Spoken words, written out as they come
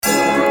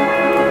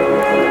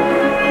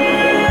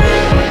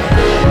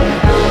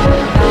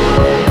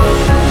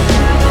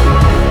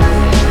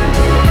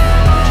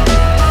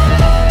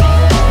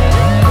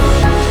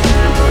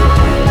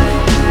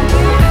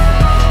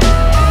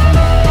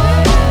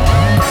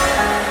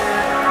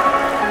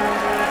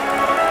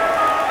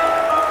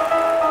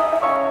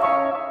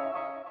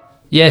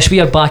Yes, we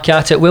are back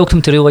at it.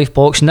 Welcome to Real Life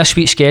Boxing. This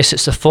week's guest,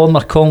 it's the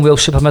former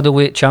Commonwealth Super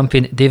Middleweight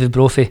champion, David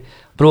Brophy.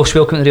 Bros,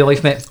 welcome to Real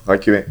Life, mate.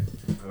 Thank you, mate.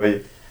 How are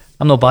you?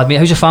 I'm not bad, mate.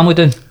 How's your family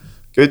doing?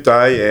 Good,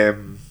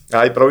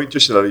 aye, brilliant.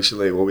 Just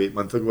recently, 8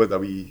 months ago, had a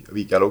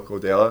wee girl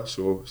called Ella,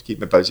 so it's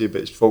keeping me busy,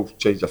 but it's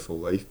changed her full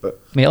life.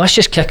 But mate, let's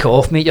just kick it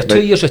off, mate. You're 2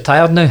 years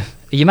retired now.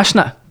 Are you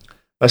missing it?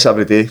 that's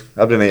every day.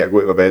 Every night I go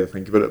to my bed and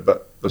think about it,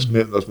 but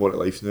there's more to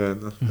life now,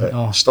 isn't there?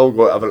 Oh. Still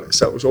got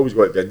it's always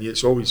got to be in you.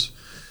 It's always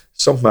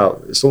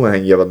something. It's the only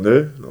thing you ever knew.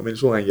 You know what I mean,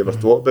 it's the only thing you ever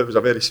thought about. It was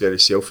a very, very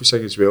selfish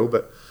thing as well,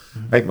 but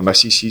I think my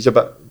missus, she's a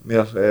bit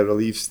more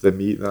relieved than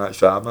me than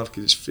actually am,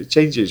 because it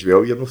changes as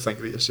well. You're not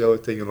thinking about yourself all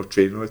the time, you're not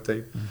training all the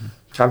time.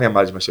 Can't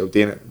imagine myself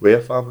doing it with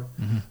a family.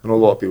 I know a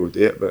lot of people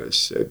do it, but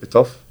it'd be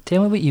tough.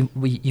 Tell me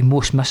what you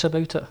most miss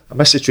about it. I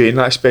miss the training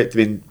aspect. I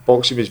mean,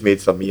 boxing was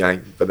made for me, I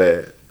think,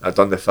 but I've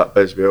done the fit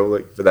bit as well,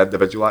 like for the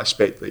individual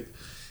aspect. Like,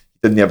 you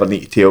didn't ever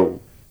need to tell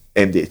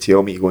MD to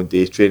tell me to go and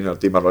day training or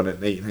do my run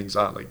at night and things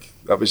like that. Like,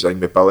 that was the thing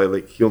with Billy.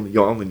 Like,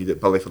 you only needed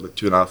Billy for like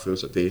 2.5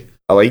 hours a day.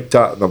 I liked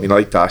that. I mean, I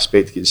liked that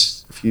aspect,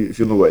 because if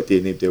you know what to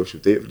do, nobody else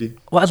will do it for you.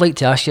 What I'd like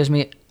to ask you is,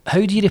 mate,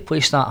 how do you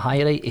replace that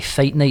highlight of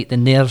fight night, the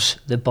nerves,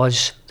 the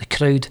buzz, the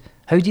crowd?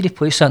 How do you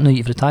replace that now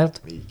you've retired?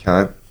 You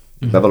can't.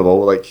 Never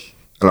will. Like,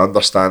 and I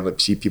understand, like,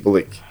 see people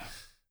like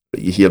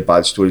you hear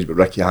bad stories about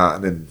Ricky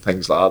Hatton and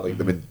things like that. Like,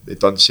 I mean, they've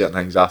done certain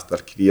things after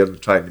their career and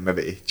trying to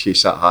maybe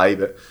chase that high,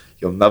 but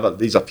you'll never.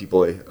 These are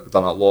people who have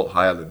done a lot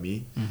higher than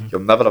me.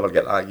 You'll never ever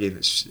get that again.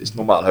 It's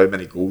no matter how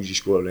many goals you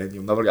score around,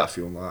 you'll never get a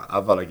feeling like that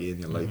ever again in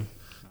your life.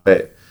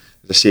 But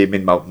as I say, I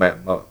mean,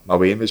 my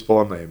Wayne was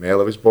born, my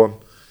Mella was born,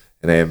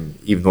 and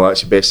even though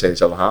that's the best thing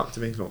that's ever happened to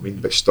me, you know what I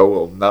mean? But still,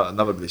 it'll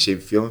never be the same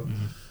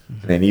feeling.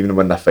 And then even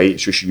when they fight,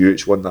 it's just you,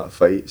 it's won that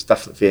fight. It's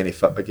different for any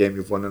football game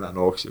you've won in it. I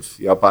know, 'cause if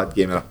you have a bad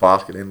game in a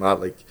park and then that,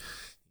 like,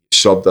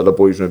 subbed or the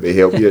boys won't be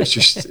help you, it's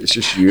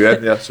just you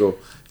in there. So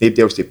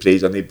nobody else to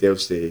praise or nobody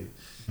else to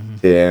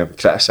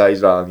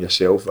criticise rather than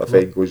yourself if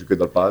anything goes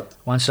good or bad.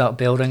 Once that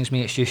bell rings,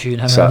 mate, it's just you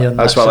and him So, in there.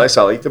 that's what I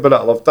liked about it.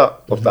 I loved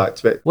that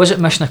aspect. Was it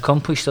mission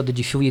accomplished, or did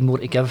you feel you had more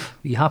to give?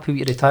 Were you happy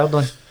with you retired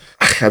on?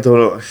 I don't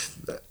know.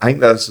 I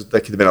think there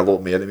could have been a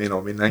lot more to me, you know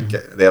what I mean? I think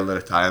the early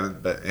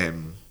retirement, but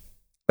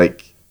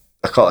like,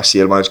 I can't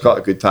say man, it's got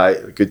a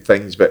good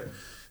things, but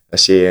I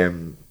say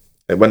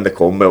win the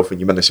Commonwealth and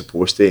you win the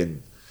supposed to,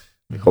 and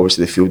like,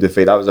 obviously the field of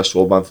fight, that was a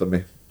sore man for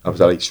me. That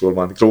was a right sore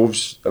man.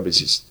 Groves, it was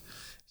just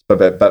a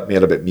bit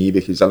more about me,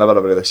 because I never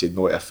ever really said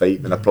no to a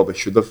fight when I probably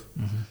should have.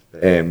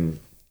 Things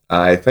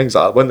like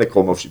that. Winning the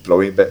Commonwealth was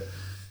brilliant, but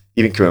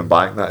even coming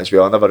back and that as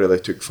well, I never really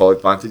took full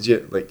advantage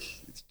of it. Like,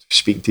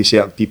 speaking to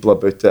certain people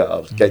about it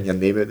or getting your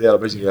name out there, I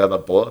wasn't really ever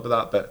bothered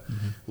about that. But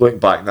looking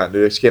back on that now,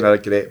 it's kind of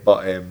regret,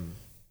 but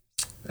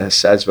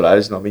it's what it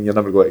is. I mean, you're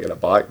never going to get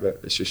it back,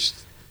 but it's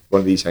just one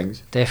of these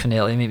things.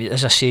 Definitely. Maybe,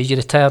 as I say, you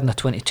retired in a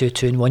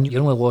 22-2-1.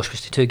 Your only loss was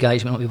to two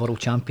guys who went on to be world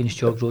champions,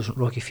 Jog Rose and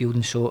Rocky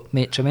Fielding. So,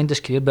 mate, tremendous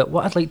career. But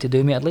what I'd like to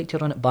do, mate, I'd like to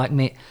run it back,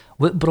 mate.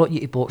 What brought you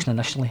to boxing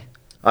initially?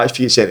 I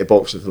actually got sent to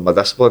boxing for my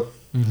discipline.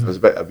 I was a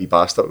bit of a wee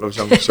bastard when I was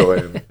young. So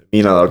me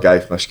and another guy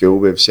from my school,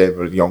 we were sent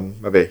when we were young,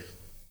 maybe,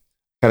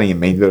 can't even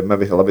mind, we were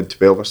maybe 11,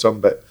 12 or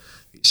something, but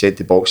sent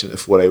to boxing at the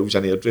 4 Isles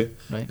in Airdrie.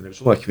 Right. And it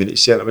was only a community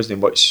centre, it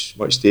wasn't much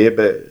there,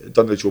 but it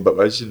done the job it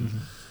was, and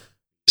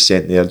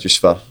sent there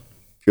just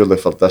purely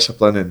for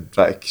discipline and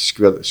try to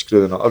screw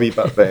the nut a wee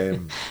bit, but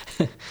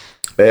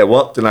it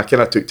worked, and I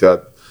kind of took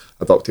to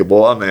a duck to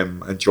water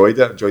and enjoyed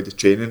the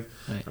training.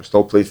 Right. I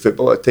still played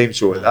football at the time,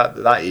 so at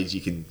that age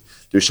you can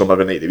do some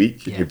every night of the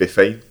week and you'll be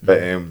fine.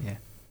 But and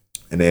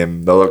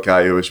the other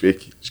guy who was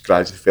weak just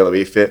gradually fell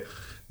away from it.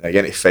 And I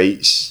got into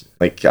fights.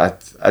 Like, I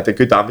had a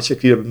good amateur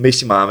career.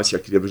 Most of my amateur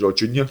career was all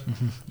junior.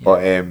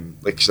 But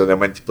like, so then I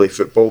went to play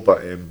football, but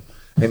I think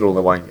the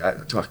only one, I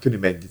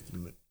couldn't remember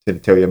to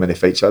tell you how many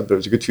fights I had, but it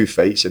was a good few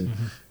fights and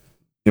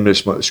numerous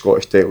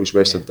Scottish titles,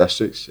 Western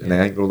Districts, and I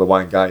think the only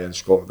one guy in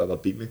Scotland that ever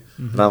beat me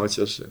in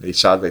amateurs, and he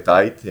sadly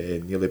died.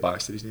 Nearly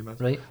Baxter, his name is.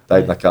 Right.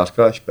 Died in a car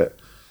crash. But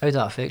how did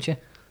that affect you?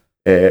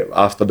 It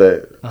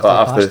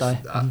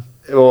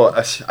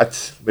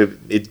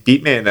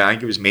beat me, and I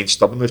think it was main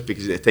stubbornness,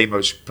 because at the time I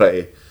was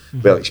pretty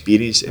well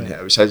experienced, and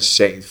it was his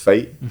second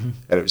fight, and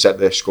it was at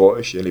the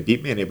Scottish, and he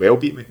beat me, and he well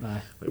beat me,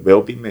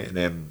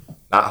 and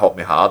that hit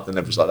me hard, and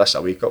it was like, this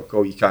a wake up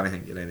call. You can't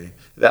think you're any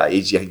at that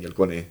age. You think you're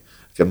going to,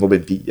 if you've not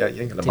been beat yet, you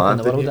think you're a man,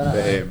 didn't you?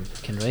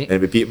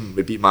 And we beat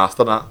him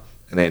after that,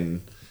 and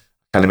then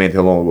I can't remember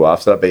how long ago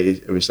after that, but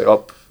it was like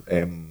up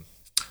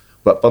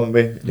Whitburn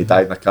way, and he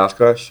died in a car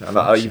crash. And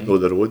I even know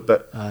the road,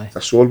 but it's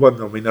a sore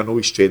one. I mean, I know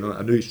he's training.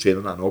 I knew he's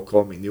training. I know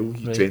Colin McNeil.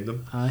 He trained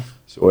him.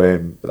 So,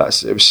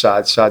 but it was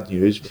sad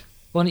news.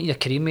 On your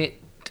career,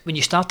 mate, when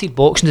you started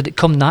boxing, did it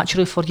come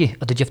naturally for you,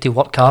 or did you have to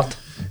work hard?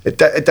 It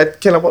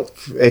did kind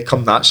of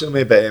come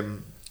naturally, but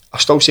I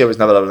still say I was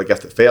never ever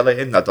gifted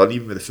fairly, and I done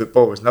even with the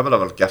football. I was never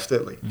ever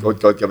gifted. Like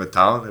God gave me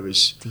talent. It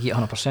was to get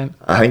 100%.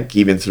 I think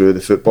even through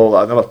the football,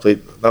 I never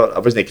played. I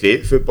wasn't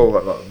great at football.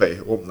 I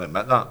openly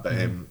admit that. But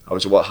I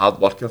was a lot hard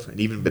worker, and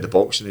even with the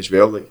boxing as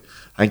well. Like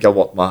I think I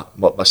worked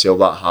myself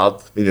that hard.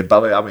 I mean, in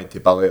Billy, I went to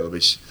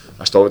Billy.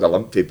 I still had a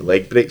limp for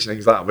leg breaks and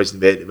things like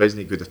that. It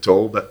wasn't good at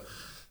all. But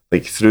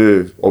like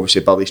through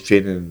obviously Billy's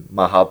training and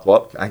my hard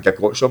work, I think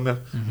I got somewhere.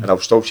 And I'll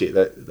still say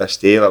that this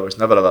day I was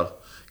never ever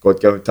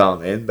God-given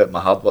talent in, but my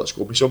hard work's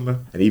got me somewhere.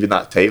 And even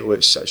that title,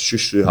 it's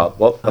just through hard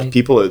work. There's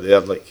people out there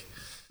like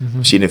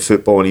I've seen in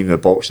football and even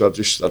in boxing, they're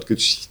just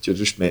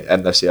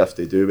in this earth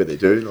to do what they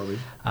do, you know what I mean?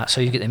 That's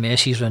how you get the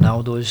Messis,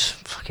 Ronaldos,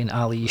 fucking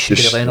Ali,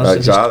 Sugar Just- Leonards.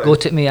 exactly. Just go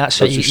to me, that's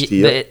They're what just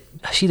you, here.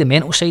 but see the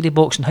mental side of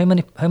boxing,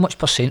 how much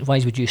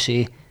percent-wise would you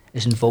say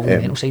is involved in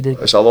the mental side of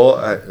it? It's a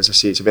lot, as I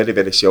say, it's a very,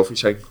 very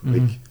selfish thing.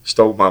 Like,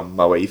 still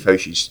my wife, how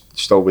she's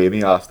still with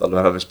me after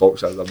having this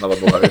box, I'll never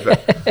know how,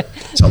 but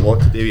it's a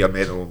lot to do with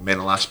your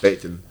mental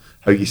aspect and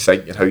how you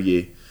think and how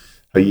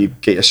you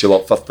get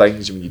yourself up for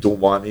things when you don't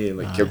want to, and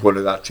like you're going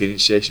to that training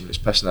session when it's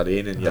pissing the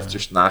rain and you're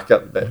just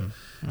knackered. But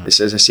it's,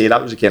 as I say,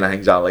 that was the kind of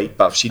things I like.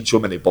 But I've seen so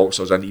many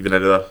boxers and even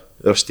in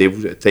their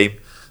stables at the time,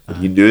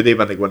 and you knew they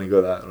weren't going to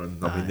go that run.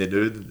 I mean, they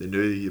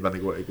knew you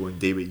weren't going to go and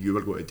do what you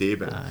were going to do.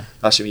 But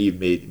that's what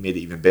made it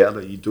even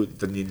better. That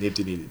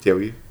nobody need to tell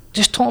you.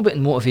 Just talk about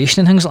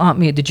motivation and things like that,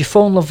 mate. Did you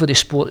fall in love with the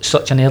sport at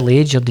such an early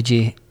age, or do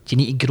you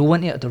need to grow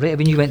into it? Right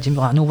when you went to me,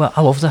 like, I know what,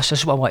 I love this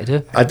is what I want to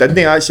do. I didn't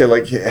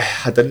actually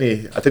I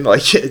didn't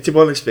like it, to be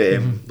honest.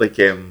 But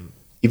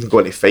even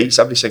going to fights,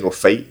 every single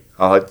fight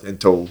I had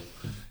until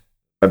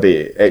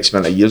maybe X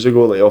amount of years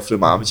ago, like all through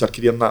my amateur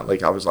career and that,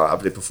 like I was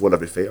like before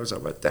every fight I was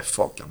like, what the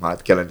fuck am I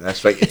getting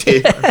this right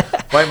today?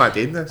 Why am I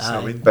doing this?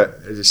 I mean, but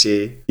as I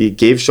say, you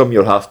gave some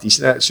you're half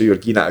decent at, so you're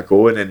keen at it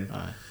going, and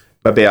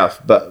maybe a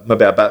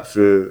bit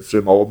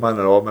through my old man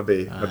and all,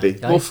 maybe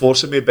not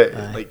forcing me, but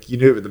like you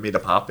knew it would have made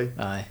him happy.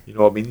 You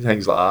know what I mean?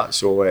 Things like that.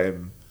 So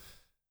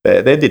but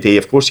at the end of the day,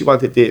 of course you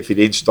want to do it for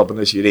your own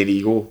stubbornness, your own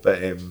ego, but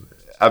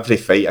every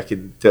fight I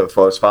can tell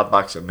for as far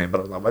back as I remember,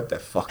 I was like, what the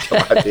fuck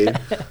am I doing?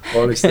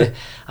 Honestly.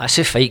 That's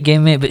a fight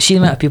game, mate, but see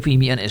the amount of people you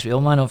meet in it as well,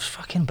 man, it's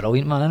fucking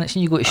brilliant, man, innit? So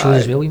you go to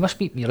shows as well, you must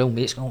meet your old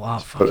mates going, wow,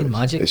 fucking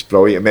magic. It's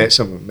brilliant. I met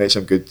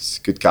some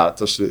good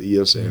characters through the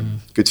years,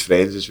 good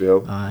friends as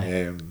well.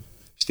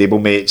 Stable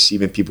mates,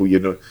 even people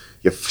you've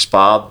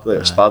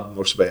sparred, sparred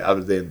most about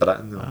every day in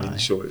Britain. I mean,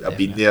 so I've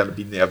been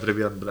there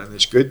everywhere in Britain.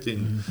 It's good,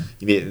 and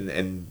you meet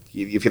and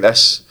you've got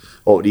this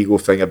alter ego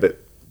thing about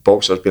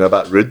boxers being a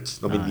bit rude.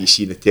 I mean, you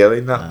see in the telly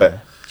and that, but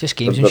just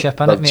gamesmanship,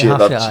 innit,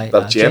 mate?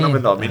 They're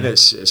genuine. I mean,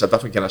 it's a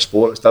different kind of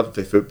sport. It's different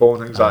to football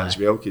and things like that as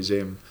well. Because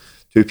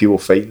two people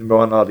fighting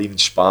one another, even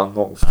sparring,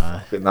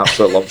 getting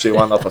absolute lumps of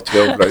one another for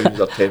 12 rounds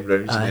or 10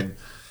 rounds, and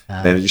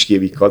then they just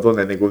give you a cuddle and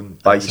then they go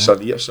and buy you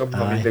something to eat or something.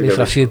 I mean,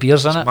 for a few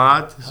beers,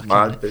 innit? It's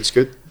mad, but it's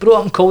good. Brought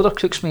up in Calder,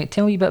 Crooks, mate.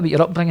 Tell me a bit about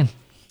your upbringing.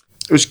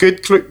 It was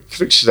good.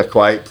 Crooks is a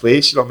quiet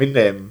place, you know what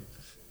I mean?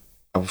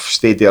 I've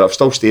stayed there, I've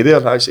still stayed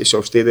there actually, so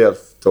I'll stay there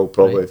till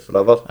probably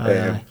forever.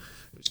 It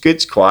was good,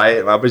 it's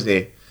quiet, and I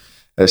wasn't,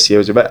 as I say, I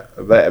was a bit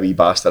of a wee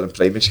bastard in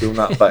primary school and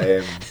that,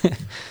 but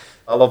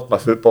I loved my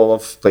football, I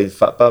loved playing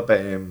football,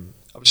 but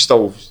I was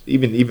still,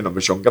 even when I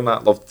was younger and that,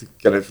 I loved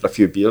getting out for a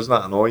few beers and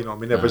that and all, you know what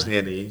I mean? I wasn't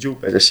any angel,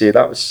 but as I say,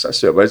 that's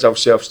what it was. I'll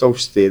still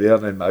stay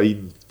there, and I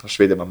even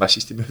persuaded my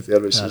missus to move there,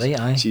 which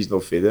she's no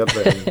fair there,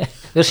 but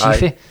where's she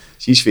for?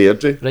 She's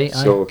Fairdrie, right,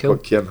 so cool.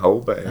 Cairn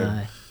Hill,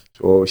 but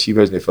so she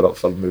wasn't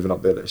for moving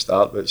up there at the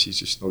start, but she's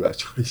just not got a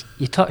choice.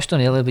 You touched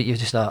on earlier, but you're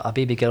just a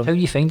baby girl. How are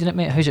you finding it,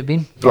 mate? How's it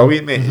been?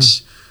 Brilliant, mate.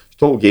 It's a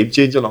total game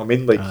changer, you know what I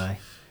mean? Like,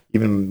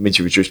 even when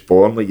she was just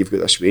born, like, you've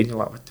got this way and you're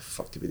like, what the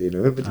fuck do we do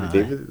now? What do we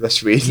do with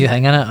this way? You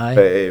hanging it,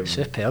 But,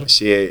 superb.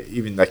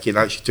 Even Nikki,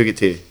 she took it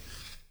to,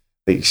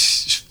 like,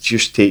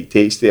 just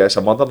takes to as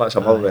a mother, that's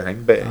a motherly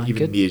thing, but even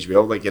good. me as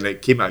well, like, and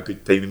it came at a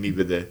good time with me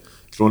with the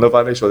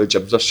coronavirus, all the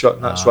gyms are shut,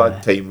 and that's why I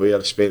had time where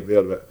I spent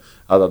there, but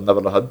I'd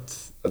never had.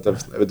 It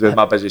would be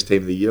my busiest time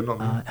of the year, not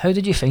me. How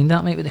did you find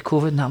that, mate, with the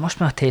COVID? And that must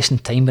be a testing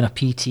time when a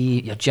PT,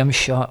 your gym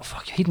shut.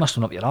 Fuck, your head must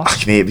have been up your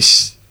arse. Mate, it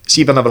was,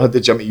 see, if I never had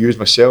the gym to use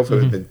myself, it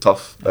would have been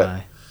tough. But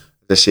as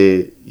I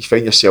say, you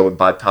find yourself in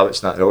bad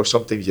habits and that, or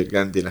sometimes you're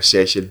going doing a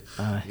session,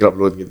 you get up the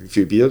road and get a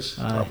few beers.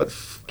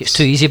 Gets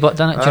too easy, but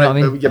doesn't it? Do you know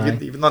what I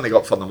mean? Even then, I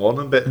got up for in the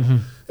morning, but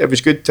it was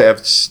good to have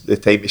the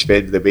time to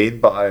spend with the Wayne,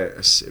 but it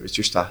was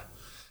just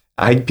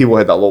I think people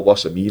had it a lot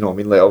worse than me, you know what I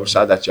mean? Like, obviously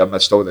I had that gym, I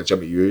still had a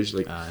gym to use.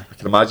 Like, I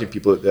can imagine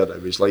people out there that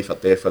it was life or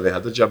death where they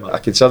had a gym. I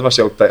consider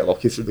myself pretty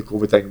lucky through the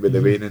COVID thing with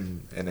the Wayne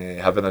and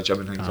having a gym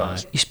and things like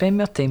that. You spend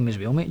more time as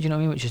well, mate, do you know what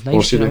I mean? Which is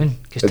nice, do you know what I mean?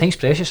 Because time's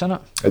precious, isn't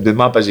it? It was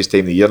my busiest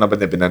time of the year, and I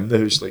wouldn't have been in the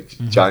house, like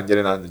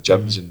January and the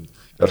gyms and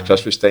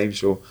Christmas time,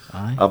 so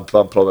I'm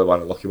probably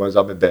one of the lucky ones.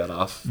 I've been better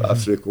off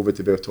through COVID,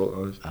 to be totally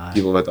honest.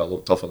 People had it a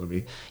lot tougher than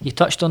me. You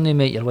touched on them,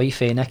 mate, your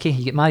wife, Nikki.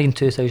 You get married in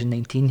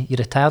 2019, you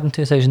retired in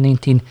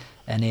 2019,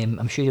 and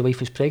I'm sure your wife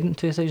was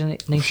pregnant in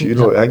 2019. I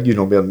think you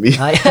know more than me.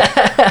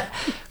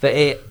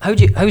 But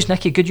how's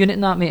Nikki? Good unit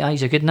in that, mate?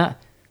 She's a good nut.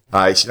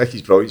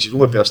 Nikki's brilliant. She's the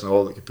only person in the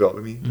world that can put up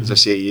with me. As I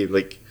say to you,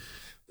 like,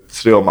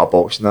 through all my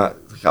boxing that,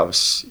 like I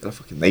was a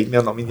fucking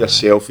nightmare. I mean, you're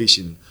selfish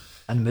and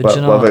moods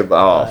and all.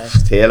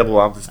 Terrible.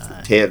 I'm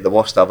the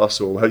worst ever.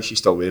 So how she's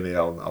still with me,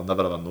 I'll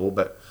never ever know.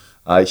 But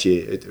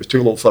it was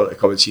too low for her to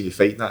come and see me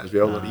fighting that as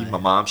well. Like, even my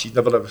mum, she'd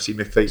never ever seen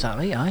me fight. Is that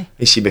right? Aye.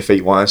 She seen me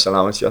fight once in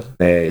amateur.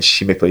 She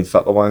seen me playing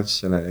football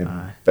once,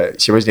 but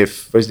she wasn't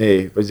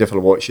for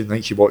watching. I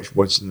think she watched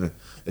once in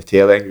the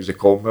tail end. It was the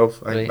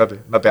Commonwealth. I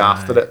think maybe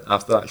after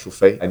the actual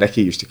fight. And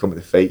Nicky used to come to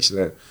the fights, and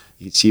then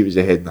you could see it was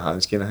a head and the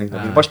hands kind of thing. I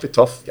mean, it must be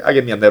tough. I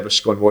get me a nervous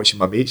going watching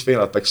my mates fight,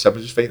 like Big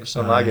Simmons was fighting or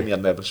something. I get me a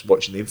nervous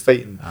watching them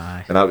fighting,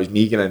 and that was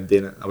me getting in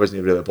doing it. I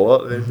wasn't really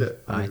bothered around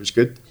it. I mean, it was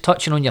good.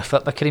 Touching on your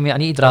football career, mate, I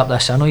need to drop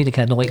this. I know you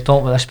kind of don't like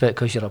talking about this bit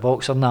because you're a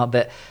boxer and that,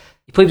 but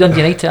you played with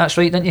Dundee United, that's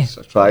right, didn't you?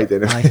 I tried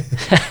anyway.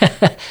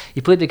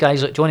 You played with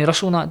guys like Johnny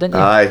Russell and that, didn't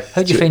you? Aye.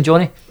 How did you find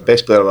Johnny?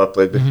 Best player I've ever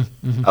played with,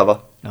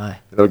 ever. Aye.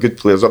 There were good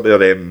players up there.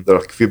 There were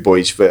a few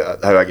boys for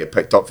how I get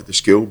picked up for the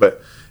school,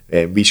 but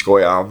we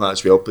Scotty Arm that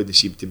as well played the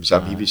same team as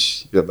him. He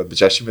was in a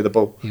position with the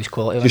ball. He was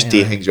quality. Just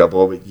do things with a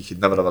ball that you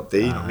could never ever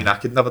do. I mean, I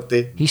could never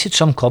do. He's had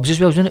some clubs as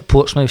well, isn't it?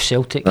 Portsmouth,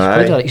 Celtic.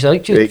 He's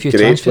like a few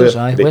transfers.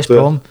 West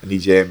Brom. And he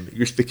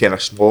used to be kind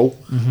of small.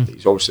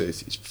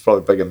 He's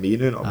probably bigger than me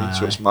now. I mean,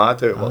 so it's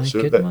mad how it works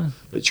out.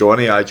 But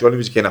Johnny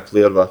was the kind of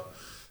player where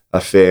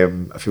if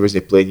he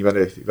wasn't playing, you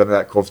weren't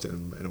that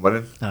confident in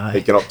winning.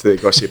 Like going up to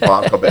the Gussie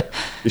Park a bit,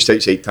 just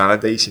outside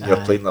Tannadice, and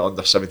you're playing like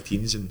under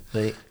 17s,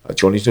 and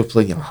Johnny's not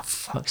playing. You're like,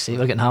 fuck's sake,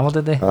 we're getting hammered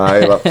today.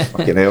 Like,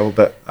 fucking hell.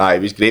 But he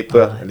was a great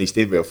player, and he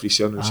stayed well for his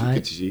son. It was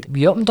good to see. Were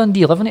you up in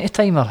Dundee 11 at the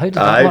time, or how did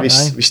that work?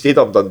 We stayed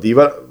up in Dundee. We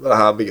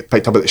got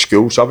picked up at the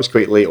school, so I was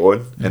quite late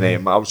on, and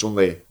I was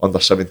only under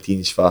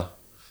 17s for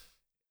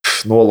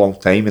no long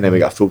time, and then we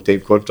got a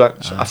full-time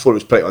contract. So I thought it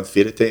was pretty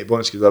unfair at the time, to be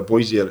honest, because there are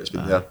boys there that's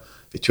been there,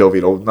 the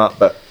 12-year-old and that,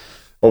 but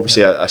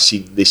obviously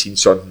they seen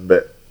something,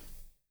 but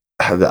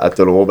I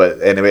don't know, but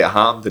anyway it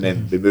happened, and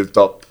then we moved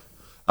up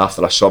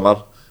after a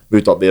summer,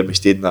 moved up there, and we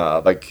stayed in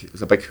a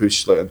big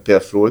house like on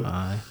Perth Road.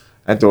 I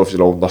don't know if it was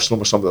an old nursing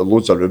home or something, there were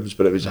loads of rooms,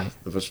 but it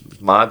was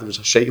mad, it was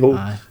a shite hole.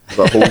 There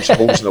were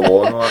holes in the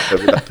wall and all that, there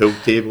was a pool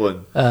table,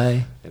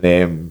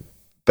 and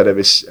but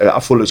I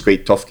thought it was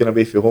quite tough getting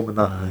away from home and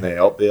that, and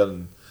up there,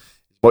 and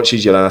much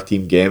as you're in a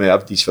team game,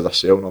 everybody's for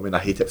themselves. I mean, I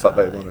hate it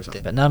football.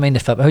 But never mind the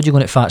football. How'd you go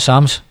into Fat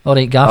Sam's?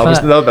 Alright, Gaff. I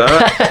was never been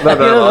in it.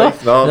 Never in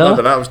life. No.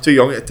 I was too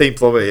young at the time,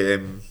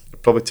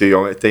 probably too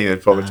young at the time,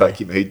 and probably try to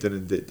keep my head down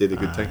and do the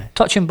good thing.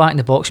 Touching back in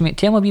the boxing, mate,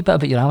 tell me a wee bit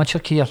about your amateur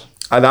career.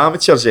 And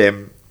amateurs,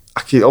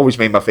 I could always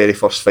mind my very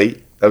first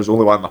fight. That was the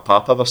only one my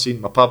papa ever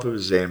seen. My papa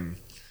was,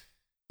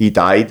 he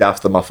died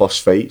after my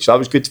first fight, so that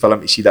was good for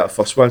him to see that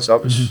first one, so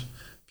that was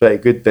pretty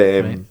good.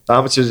 But the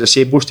amateurs, as I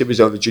say, most of it was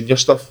all the junior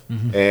stuff.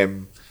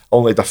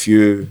 Only had a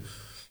few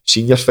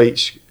senior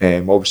fights,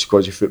 obviously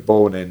because of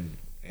football, and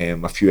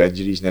then a few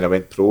injuries, and then I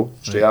went pro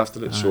straight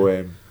after it. So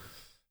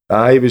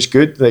it was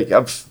good. Like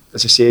as I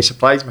say, I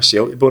surprised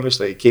myself, to be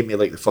honest. Like it came to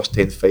like the first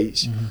 10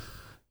 fights,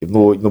 you've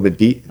no been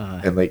beat,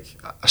 and like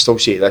I still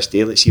say to this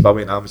day, like see if I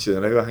went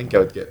amateur now, I think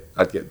I'd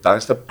get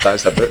danced a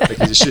bit,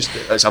 because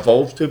it's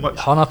evolved too much.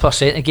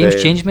 100%, the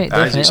game's changed, mate.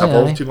 It's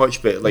evolved too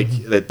much, but like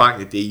back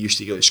in the day, you used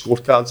to get the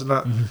scorecards and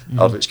that,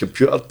 or it's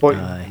computer point.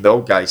 And the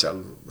old guys that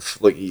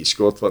look at you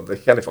scored for, they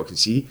can't fucking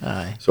see.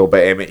 So,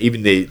 but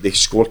even the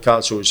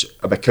scorecard, so it was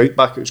a big count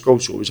back, it was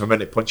called, so it was how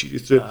many punches you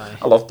threw.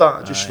 I loved that.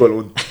 I just went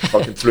on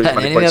fucking threw as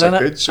many punches I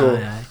could. So,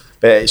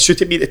 but it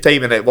suited me at the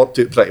time, and it worked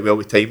out pretty well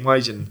with time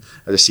wise. And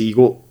as I say, you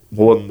got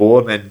more and more,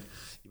 and then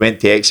you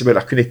went to Exeter.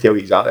 I couldn't tell you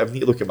exactly. I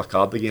need to look at my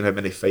card again, how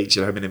many fights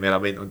and how many men I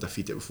went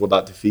undefeated before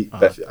that defeat.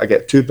 But I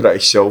get 2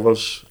 British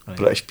silvers,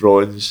 British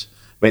bronze.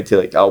 Went to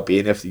like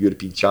Albania for the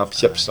European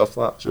Championship, stuff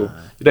like that. So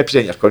you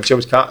represent your country. I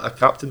was a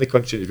captain of the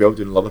country as well,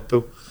 doing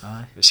Liverpool.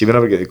 See, we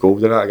never get the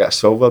gold in it, I got a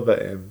silver, but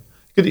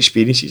good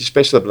experiences,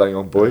 especially bringing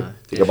on boy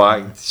to go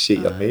back and say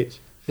to your mates.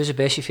 Who's the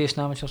best you faced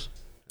in amateurs?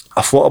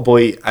 I fought a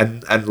boy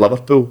in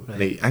Liverpool,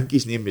 and I think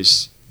his name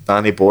was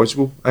Danny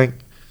Boswell, I think.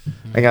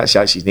 I think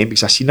that's his name,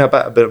 because I seen a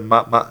bit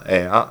about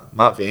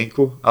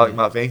Matvenko, Alec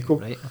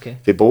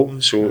Matvenko, for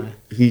Bolton. So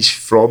he's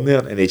from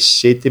there, and he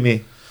said to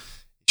me,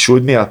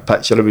 showed me a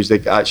picture. It was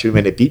like actually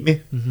when he beat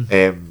me,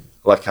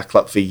 like a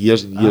clip for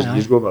years and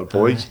years ago with our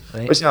boys.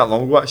 It wasn't that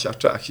long ago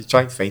actually. I should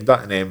try and find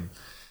that, and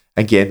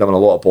again, I'm in a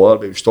lot of bother,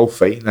 but he was still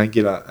fighting. I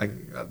think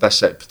this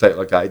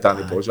particular guy,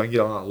 Danny Boswell, I think he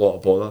had a lot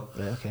of bother.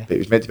 But he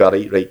was meant to be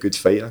a right good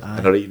fighter,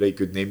 and a right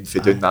good name for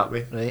doing that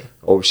way.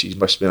 Obviously, he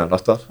must have been a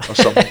nutter or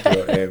something.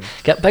 But,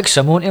 get Big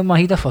Sim on him,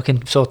 he'd have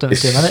fucking sorted in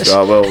 2 minutes.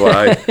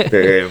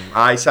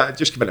 I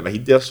just came into my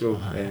head there, so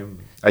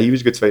he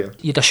was a good fighter.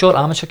 You had a short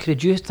amateur career.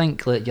 Do you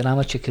think that your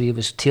amateur career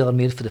was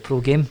tailor-made for the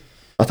pro game?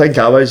 I think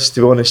I was,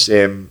 to be honest.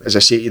 As I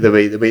say to you, the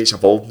way it's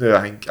evolved now,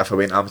 I think if I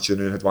went amateur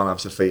now and had one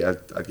amateur fight,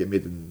 I'd get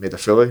made a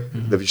fully.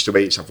 Just the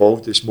way it's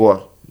evolved, it's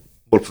more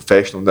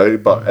professional now,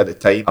 but at the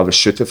time I was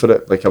suited for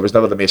it. Like I was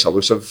never the most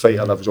elusive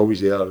fighter, I was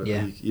always there.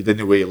 You didn't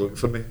know where you're looking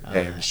for me.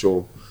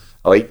 So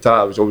I liked that.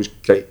 I was always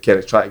kind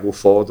of trying to go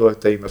forward all the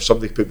time. If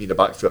somebody put me in the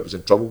back foot, I was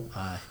in trouble.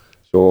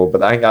 So,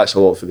 but I think that's a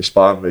lot for the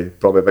sparring with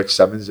probably Big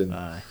Simmons, and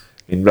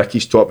I mean,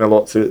 Ricky's taught me a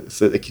lot through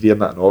the career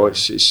and that, and all.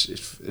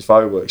 It's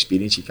valuable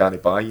experience you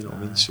can't buy, you know what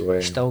I mean? So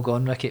still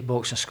going Ricky at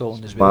Boxing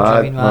Scotland as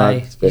well.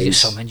 Mad, He's got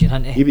some engine,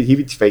 hasn't he? He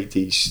would fight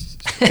to his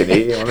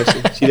 80,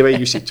 honestly. See the way he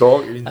used to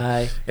talk? I mean,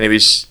 and he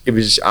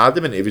was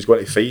adamant he was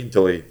going to fight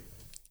until he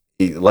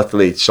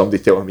literally,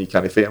 somebody told him he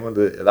can't fight him.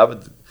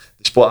 The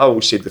sport, I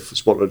always said the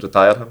sport would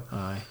retire him.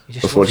 He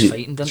just loves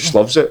fighting, doesn't he? Just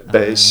loves it,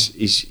 but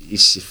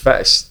he's the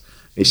fittest,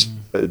 he's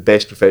the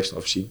best professional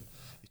I've seen.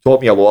 He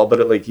taught me a lot about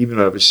it, like even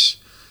when I was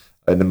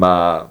in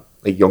my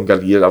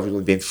younger years, I was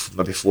only doing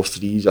maybe 4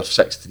 3s or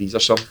 6 3s or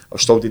something. I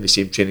was still doing the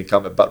same training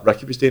camp that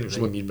Ricky was doing. It was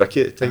only me and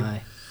Ricky at the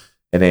time.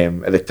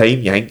 And at the time,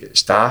 you think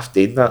staff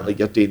doing that, like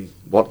you're doing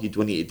work you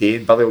don't need to do.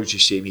 And Billy was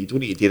just saying, you don't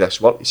need to do this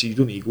work. He said, you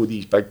don't need to go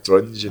these big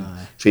runs and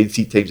train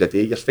 3 times a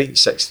day. You're fighting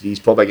 6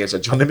 3s probably against a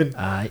journeyman.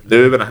 Now,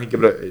 when I think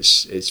about it,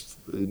 it's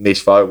the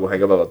most valuable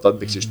thing I've ever done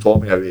because it's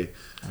taught me how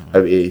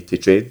to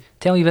train.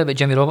 Tell me a bit about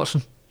Jimmy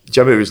Robertson.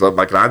 Jimmy was like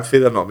my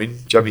grandfather, you know what I mean?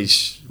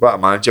 Jimmy's, what a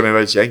man Jimmy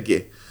was. You think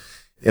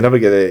you never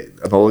get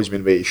the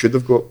acknowledgement he should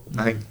have got,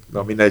 I think. You know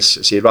what I mean? As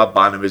I say, Rob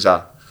Bannon was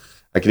a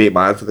great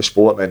man for the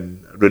sport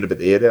and round about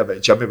the area,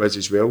 but Jimmy was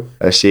as well.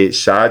 I say it's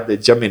sad that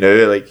Jimmy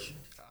now, like,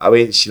 I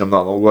went and seen him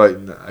not long ago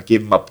and I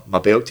gave him my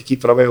belt to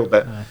keep for a while,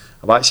 but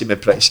I've actually been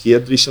pretty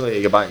scared recently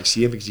to go back and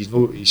see him because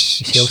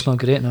his health's not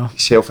great now.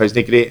 His health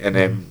isn't great,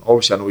 and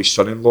obviously I know his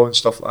son-in-law and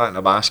stuff like that, and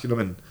I'm asking him,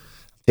 and I'm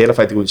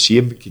terrified to go and see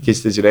him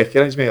because does he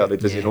recognise me or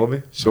does he know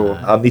me? So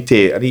I need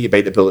to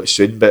bite the bullet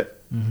soon, but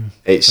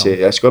it's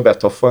going to be a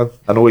tough one.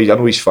 I know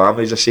his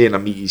family, as I say, and I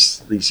meet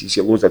he's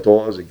got loads of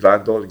daughters and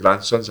granddaughters and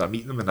grandsons. I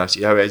meet them and I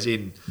say, how is he?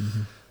 And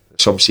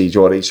some say he's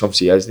alright, some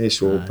say isn't he?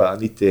 So, but I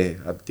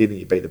do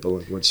need to bite the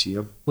bullet and go and see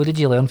him. What did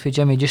you learn from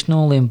Jimmy? Just not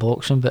only in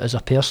boxing, but as a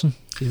person?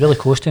 He's really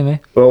close to me.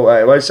 Well,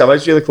 I was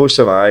really close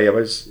to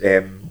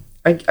him.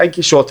 I think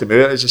he sorted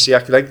me out. As I say, I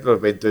think I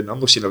went down. I'm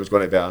not saying I was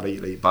going to be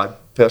a right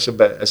bad person,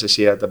 but as I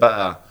say, I had a bit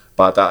of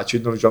bad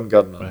attitude when I was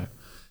younger.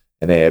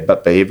 And a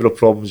bit behavioural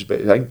problems,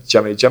 but I think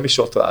Jimmy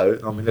sorted that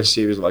out. I mean, let's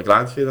say he was like a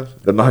grandfather.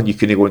 There's nothing you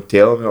couldn't go and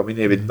tell him. You know what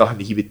I mean, nothing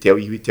he would tell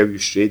you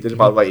straight. Doesn't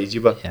matter what age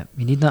you were. Yeah,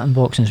 you need that in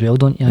boxing as well,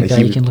 don't you? A guy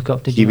you can look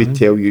up to. He would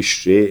tell you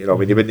straight. You know,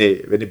 when he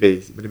wouldn't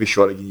be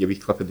short again, you'd be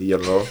clipping the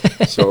ear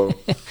off. So,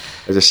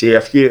 as I say,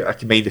 I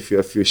can mind a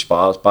few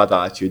spars, bad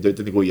attitude, it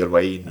didn't go your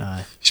way, and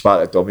you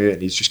sparred a dummy out,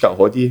 and he's just got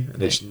hold of you,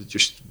 and it's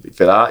just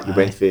for that you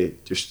went for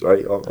just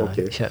right.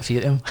 Okay, shit for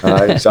him.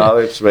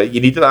 Exactly. So,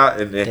 you needed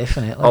that, and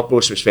definitely.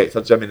 Utmost respect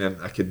for Jimmy, and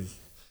I could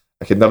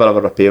never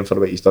ever repay him for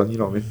what he's done, you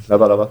know what I mean?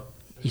 Never ever.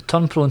 You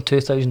turned pro in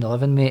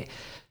 2011, mate.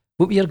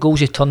 What were your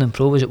goals you turning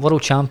pro? Was it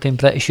world champion,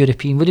 British,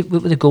 European? What were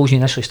the goals you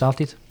initially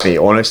started? Mate,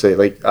 honestly,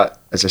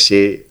 as I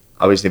say,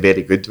 I wasn't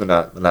very good when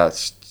I turned out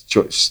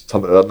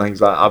and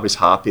things like that. I was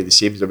happy, the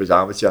same as I was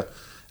amateur.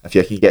 If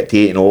you can get to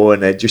 8-0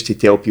 and just to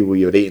tell people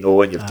you're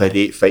 8-0 and you've had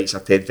 8 fights or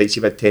 10 fights,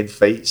 you've had 10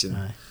 fights and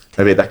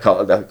maybe a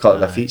couple of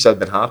the feats, I'd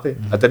been happy.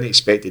 I didn't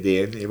expect it to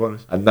end, to be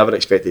honest. I never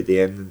expected it to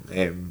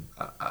end.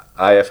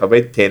 If I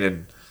went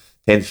 10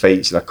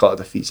 fights and a couple of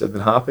defeats, I'd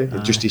been happy.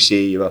 And just to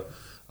say you were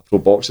a pro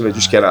boxer, I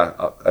just kind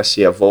of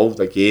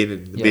evolved again,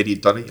 and the way you'd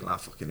done it, you're like,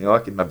 fucking hell, I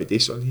can maybe do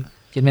something here. Do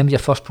you remember your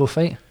first pro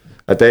fight?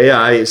 I do,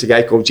 it's a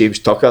guy called James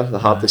Tucker,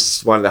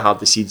 one of the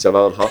hardest seeds I've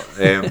ever hurt.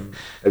 It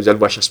was in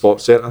Wishaw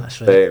Sports Centre.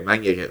 That's right. I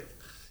think you get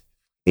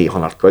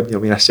 800 quid, you know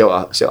what I mean? I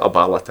sell a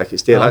barrel of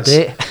tickets there.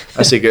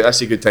 That's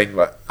a good thing.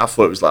 But I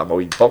thought it was like a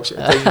million bucks at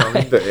the time, you know what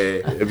I mean?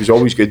 But it was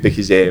always good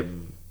because I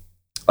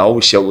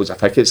always sell loads of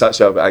tickets. That's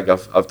what I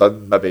think I've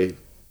done maybe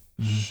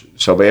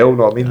so well, you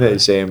know what I mean?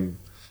 It's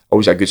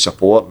always a good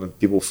support and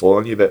people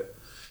following you. But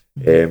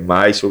so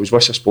it was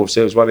Wishaw Sports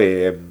Centre. It was one of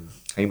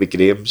I think with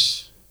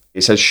Graham's.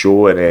 It's his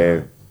show, and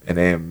I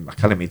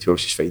can't remember who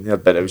else is fighting there,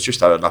 but it was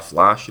just a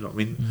flash, you know what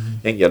I mean?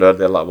 I think you're out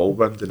there like a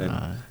whirlwind, and then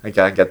I think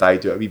I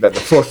died out a wee bit in the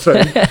 4th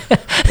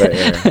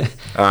round.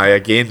 But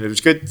again, it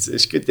was good.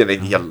 It's good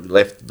that you're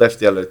left there at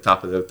the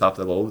top of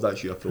the wall.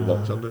 That's your pro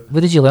boxer.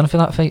 What did you learn from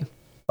that fight?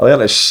 I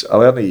learned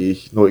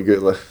that not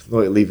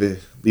to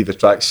leave the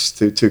tracks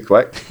too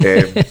quick.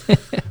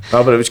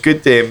 No, but it was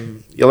good.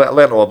 You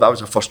learn all that.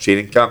 Was the first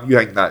training camp. You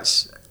think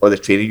that's all the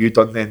training you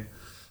done then?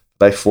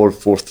 Like 4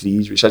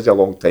 3s, which is a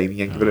long time. You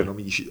think about it. I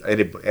mean,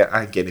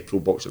 I think any pro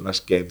boxer in this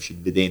game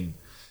should be doing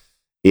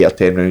 8 or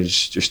 10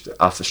 rounds just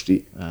off the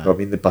street. You know what I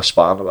mean? The bus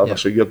sparring or whatever. Yep.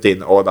 So you're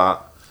doing all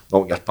that,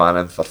 knocking your pan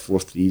in for 4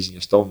 3s, and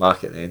you're still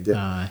knackered at the end of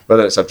it.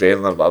 Whether it's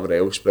adrenaline or whatever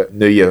else. But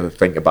now you're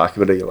thinking back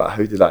about it, you're like,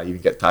 how did I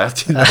even get tired?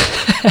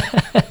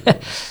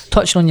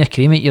 Touching on your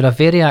career, mate, you're a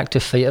very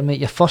active fighter, mate.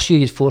 Your first year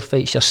you had 4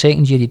 fights, your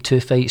second year you had 2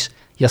 fights,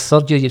 your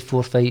third year you had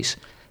 4 fights,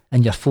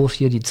 and your 4th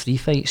year you had 3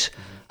 fights.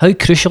 How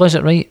crucial is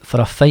it, right,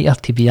 for a fighter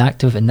to be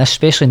active in this,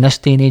 especially in this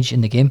day and age in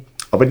the game?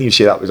 I wouldn't even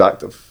say that was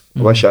active.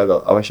 I wish I had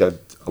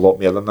a lot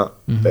more than that.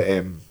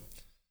 But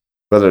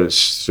whether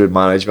it's through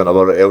management or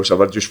whatever else,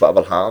 or just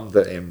whatever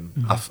happened,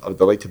 I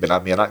would like to be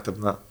more active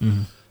than that.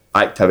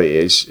 activity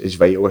is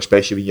vital,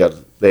 especially when you're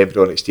the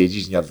embryonic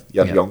stages and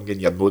you're Yeah. young and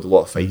you've not a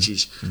lot of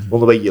fights. The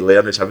only way you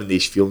learn is having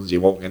these feelings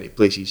and walking into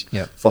places.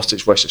 Yeah. First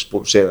it's Worcester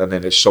Sports Centre and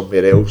then it's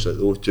somewhere else at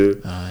those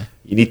two. Aye.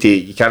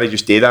 You can't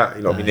just do that,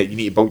 you know what I mean? You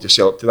need to build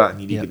yourself up to that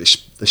and you need Yeah. to get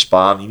the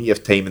sparring, you need to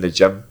have time in the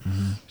gym.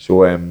 So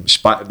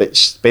but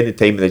spending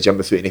time in the gym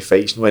without any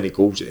fights, no any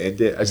goals at the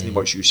end of it, isn't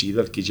much use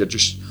either, because you're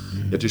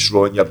just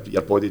rolling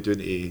your body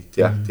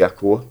down to a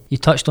core. You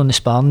touched on the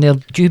sparring there.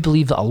 Do you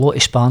believe that a lot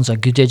of sparring's a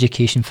good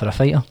education for a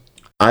fighter?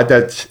 I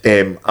did.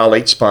 I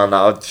liked sparring.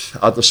 I'd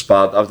have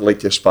sparred. I'd like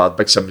to have sparred.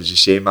 Big Sim was the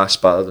same.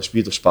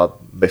 We'd have sparred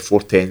by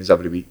 4-10s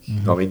every week. You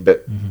know what I mean?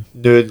 But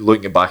now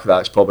looking back at that,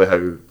 it's probably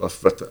how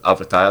I've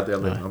retired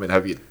early. You know what I mean,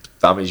 how you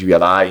damage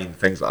your eye and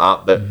things like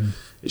that. But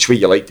it's what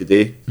you like to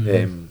do.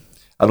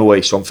 I know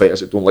why some fighters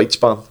that don't like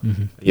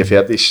sparring. You've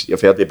heard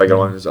the bigger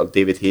ones like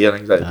David Hay and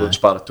things like that don't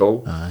spar at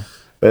all.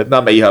 But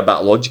that might have a bit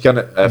of logic in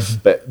it,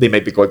 but they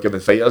might be God-given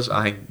fighters.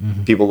 I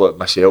think people like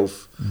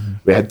myself,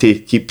 we had to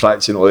keep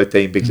practicing all the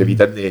time, because if you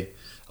didn't,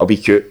 I'll be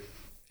cute.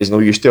 It's no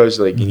use to us,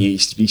 like you need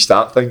to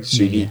restart things,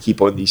 so you need to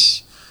keep on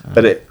these.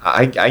 But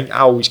I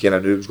always kind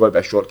of knew it was going to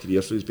be a short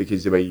career for us,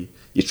 because the way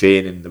you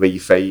train and the way you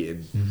fight,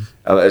 and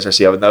as I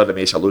say, I was never the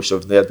most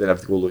elusive there. Didn't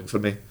have to go looking for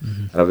me,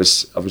 and I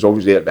was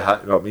always there to be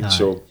hit. You know what I mean?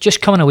 So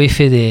just coming away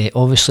from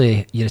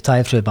obviously you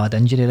retired through a bad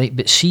injury, right?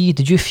 But see,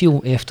 did you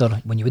feel after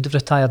when you would have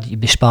retired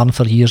you'd be sparring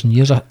for years and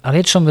years? I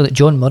read somewhere that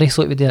John Murray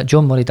thought he would do it.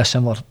 John Murray did a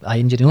similar eye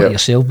injury, not like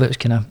yourself, but it was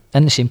kind of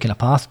in the same kind of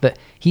path. But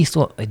he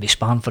thought he'd be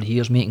sparring for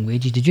years, making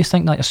wages. Did you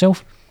think that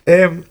yourself?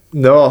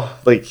 No,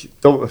 like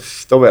don't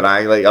get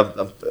wrong. Like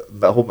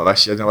I hope my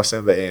missus doesn't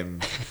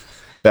listen,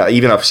 but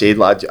even I've said,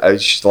 like, I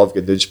just love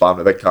going down sparring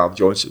with big Callum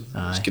Johnson.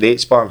 It's great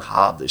sparring,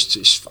 hard. It's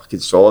just fucking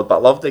solid. But I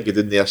loved it. Go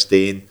down there,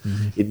 staying.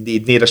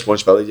 He'd no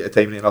responsibility at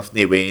the time enough,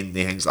 no weighing,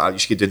 no things like that.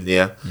 Just go down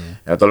there.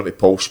 And I done it with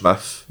Paul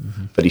Smith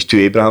for his 2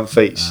 Abraham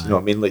fights. You know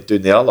what I mean? Like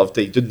down there, I loved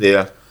it. Down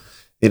there,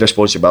 no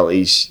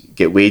responsibilities,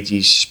 get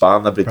wages,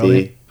 sparring every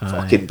day.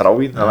 Fucking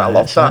brilliant. I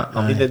loved that.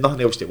 I mean, there's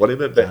nothing else to worry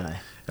about. But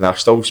and I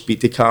still speak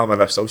to Cam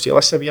and I still say,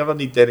 listen, if you ever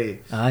need any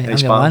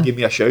sparring, give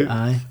me a shout.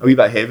 A wee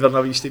bit heavier than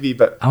I used to be,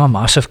 but I'm a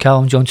massive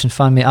Callum Johnson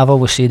fan, mate. I've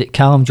always said that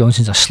Callum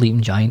Johnson's a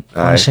sleeping giant.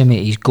 Honestly,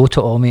 mate, he's got it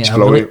all, mate.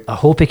 I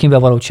hope he can be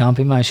a world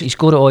champion, man. He's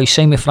got it all. He's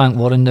signed with Frank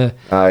Warren now.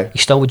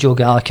 He's still with Joe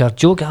Gallagher.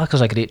 Joe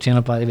Gallagher's a great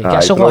trainer, by the way.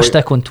 Gets a lot of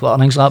stick on Twitter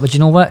and things like that, but you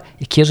know what?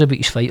 He cares about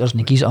his fighters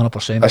and he gives it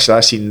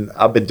 100%.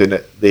 I've been doing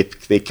it,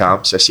 the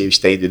camps. I say he was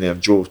staying down there.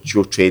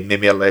 Joe trained me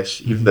more or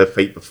less, even the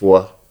fight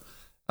before.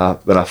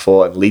 When I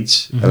fought in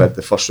Leeds and had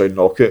the first round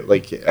knockout,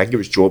 like I think it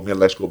was Joe more or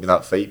less got me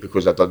that fight,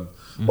 because I'd done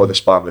all the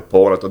sparring with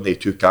Paul, I'd done the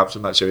 2 camps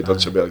and that's how he'd done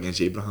so well against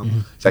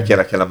Abraham. So I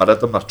kind of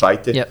mirrored him, I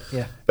tried to.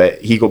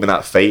 But he got me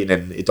that fight and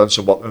then he'd done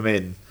some work with me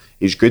and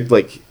he was good.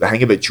 Like the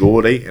thing about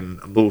Joe, right, and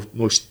I'm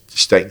no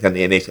sticking into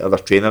any other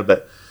trainer,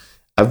 but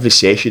every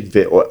session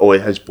for all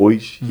his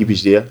boys, he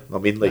was there. I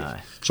mean, like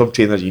some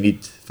trainers you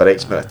need for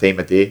X amount of time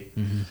a day.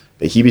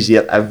 But he was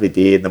there every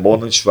day, in the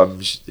morning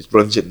swims,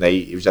 runs at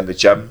night, he was in the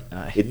gym.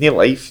 He had no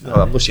life. No,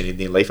 I'm not saying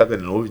he had no life, I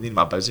didn't know, it was not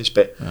my business,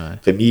 but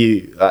for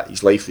me,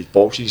 his life was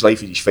boxing, his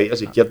life was his fighters,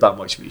 he cared that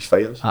much about his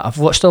fighters. I've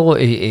watched a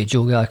lot of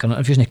Joe Gallagher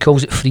interviews and he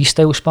calls it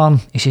freestyle sparring.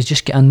 He says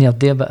just get in there,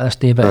 do a bit of this,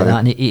 do a bit of that,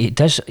 and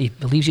he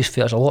believes his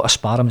fighters, a lot of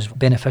sparring is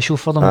beneficial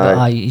for them,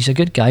 but he's a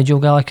good guy, Joe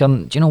Gallagher,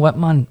 and do you know what,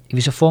 man, he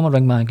was a former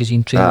Ring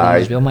Magazine trainer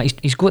as well, man.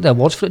 He's got the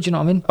awards for it, do you know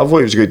what I mean? I thought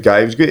he was a good guy,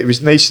 it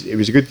was nice, he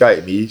was a good guy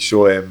to me,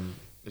 so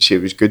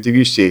it was good. He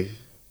used to,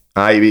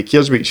 he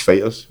cares about his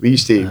fighters. We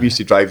used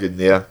to drive in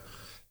there.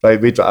 I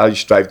used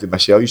to drive to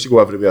myself. I used to go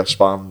everywhere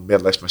sparring more or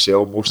less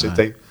myself most of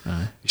the time.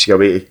 Used to go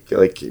away to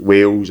like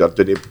Wales or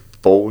down to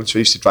Bolton, so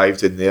I used to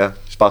drive in there,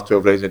 spar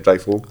 12 rounds and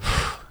drive home.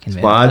 It's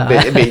mad,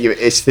 but at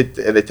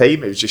the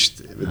time it was just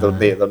there's no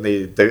doubt about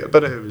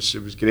it.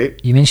 It was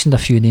great. You mentioned a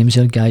few names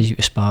there, guys you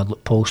sparred,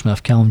 like Paul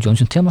Smith, Callum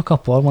Johnson. Tell me a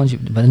couple other ones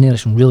you've been in there.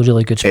 Some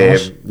really good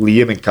spars.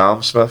 Liam and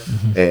Callum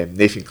Smith,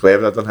 Nathan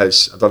Clever. I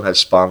done his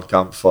sparring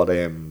camp for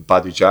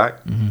Badu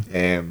Jack.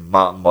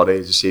 Martin Murray,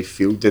 as I say,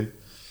 Fielding.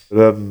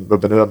 We've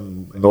been out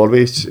in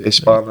Norway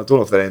sparring. I don't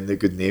know if they're any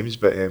good names,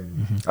 but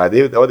all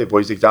the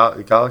boys, the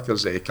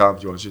Gallagher's, Callum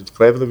Johnson,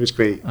 Clever was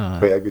quite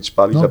a good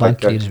spar. He's not a bad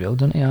big career as well,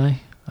 didn't he?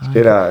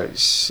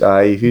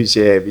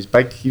 He's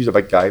big. He was a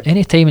big guy.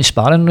 Any time in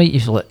sparring, right,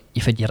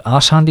 you've had your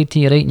ass handed to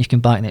you, right, and you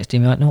come back next day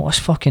and you're like, no, let's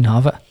fucking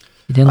have it.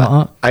 You didn't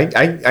like that?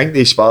 I think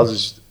these spars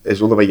is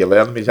the only way you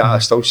learn. I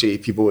still say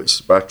to people,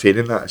 it's about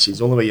training that. It's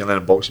the only way you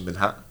learn boxing being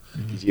hit.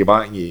 Because you go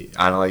back and you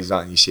analyse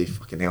that and you say,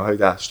 fucking hell, how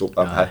did I stop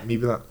them hitting me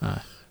with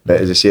that? But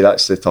as I say,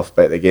 that's the tough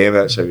bit of the game.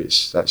 That's how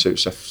it's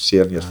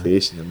seeing your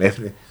face and the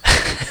memory.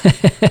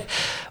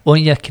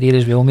 On your career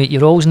as well, mate,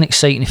 you're always in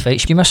exciting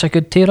fights. Do you miss a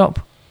good tear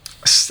up?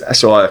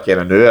 That's all I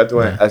kind of knew. I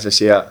don't. As I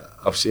say,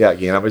 I'll say it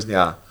again. I wasn't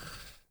a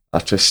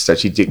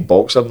strategic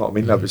boxer. Not I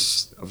mean. I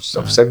was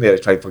sitting there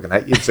trying to fucking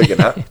hit you, thinking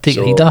that. Take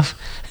your head off.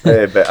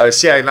 But I would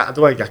say I don't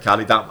think I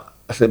carried that.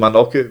 I think my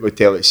knockout would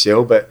tell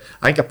itself. But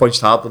I think I punched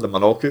harder than my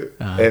knockout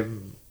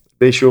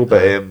ratio.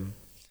 But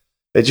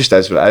it just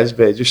is what it is.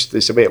 But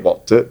it's the way it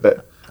worked out.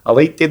 But I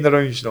like doing the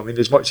rounds, you know what I mean?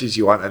 As much as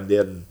you want in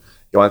there and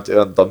you want to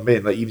earn done, mate,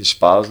 and like even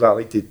spars and that, I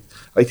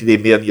like to do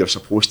more than you're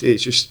supposed to.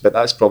 It's just, but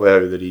that's probably how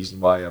the reason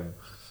why I'm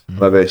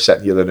maybe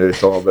sitting here now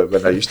talking about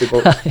when I used to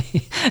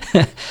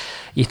box.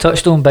 You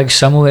touched on Big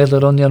Simo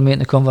earlier on there, mate, in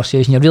the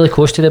conversation. You're really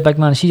close to the big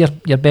man. Is he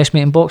your best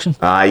mate in boxing?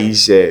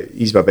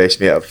 He's my best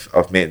mate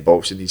I've met in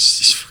boxing.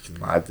 He's fucking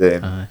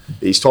mad.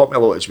 He's taught me a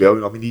lot as well.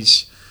 You know, I mean,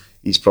 he's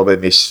probably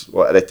at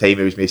the time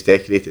he was most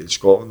decorated in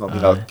Scotland. I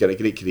mean, I've got a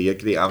great career,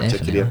 great amateur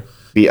career.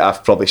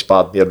 I've probably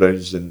sparred more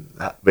rounds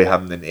with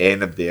him than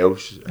anybody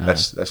else. And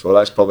that's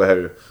probably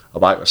how a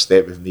back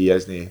step with me,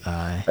 isn't he?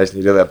 Isn't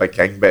he really a big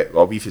king? But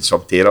we've had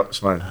some tear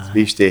ups, man.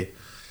 We used to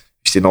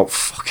not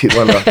fuck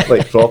it,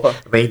 like proper.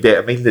 I mean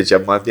the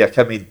gym one day. I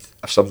can't mind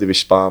if somebody was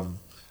sparring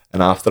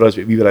and after us,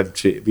 but we were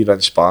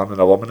in sparring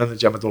and a woman in the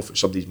gym. I don't know if it was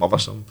somebody's mum or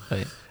something.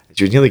 Right.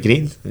 She was nearly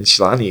green and she's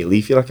like, I need to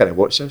leave here, I can't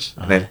watch this.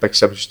 And then Big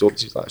Sim stopped,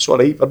 she's like, it's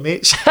alright, we're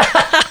mates.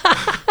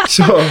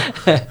 So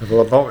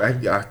we're not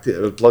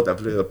the blood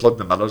in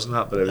the mirrors and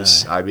that, but it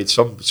was I made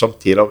some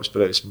tear ups,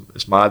 but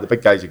it's mad. The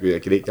big guy's a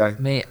great guy.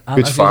 Mate,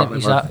 good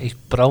family, he's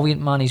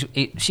brilliant, man.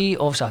 See,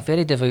 obviously a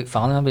very devout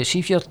family man, but see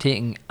if you're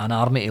taking an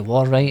army to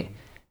war, right?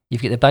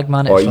 You've got the big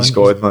man at the front. He's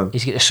God, man.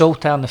 He's got the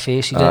salter in the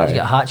face, he's got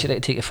a hatchet to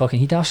take the fucking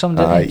heat off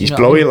somebody. He's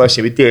brilliant,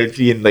 listen, we do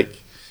entry and like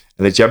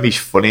in the gym he's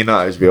funny in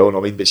that as well, you know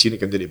what I mean? But seeing it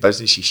come down to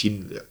business, you've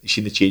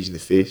seen the change in the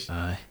face. You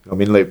know what I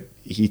mean? Like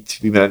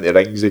we went into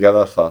rings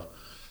together for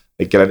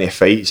like getting into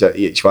fights at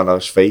each one of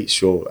those fights,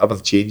 so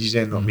everything changes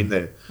then, you know what I mean?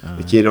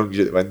 The carry on goes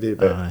out the window,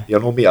 but you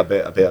know me a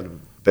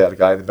better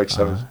guy than Big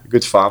Sim. A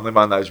good family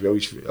man as well.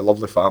 He's a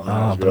lovely family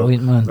man as well.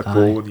 Brilliant, man.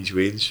 Nicole and his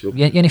Wayne. So.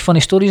 You any funny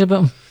stories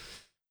about him?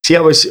 See,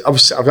 I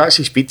was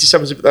actually speaking to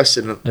someone about this,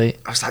 and I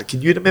was like,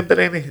 "Can you remember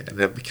any?" And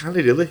we can't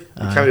really.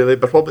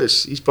 But probably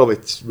he's probably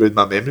ruined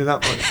my memory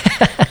that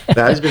much.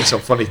 There has been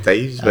some funny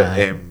times, but with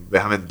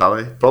him and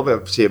Billy, probably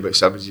I'd say about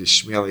Simmons, the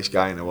smelliest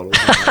guy in the world.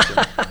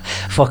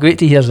 Fuck, wait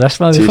to hear this,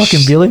 man. With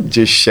fucking Billy,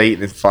 just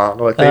shiting and farting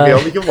all the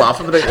time. We can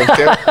laugh about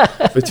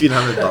it. Between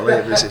him and Billy,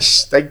 it was the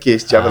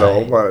stinkiest gym in the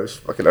whole man. It was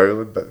fucking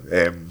Ireland, but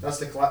that's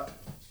the clip.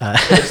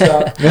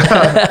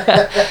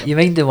 You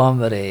mind the one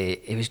where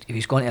he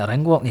was going to a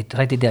ring walk and he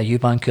tried to do a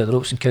U-bank of the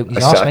ropes and count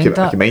his arse? I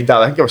can mind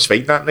that. I think I was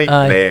fighting that night.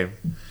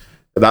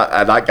 And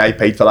that guy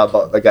paid for that,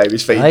 but the guy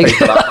was fighting paid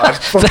for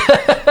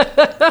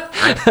that.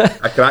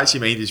 I can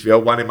actually mind as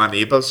well, one of my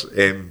neighbours,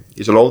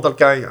 he's an older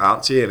guy,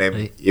 Archie,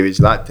 and he was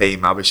that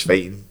time I was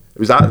fighting. It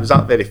was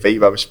that very fight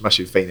where I was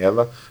missing fighting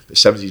earlier, but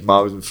Simmons'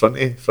 mum was in front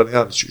of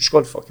her, and she's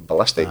gone fucking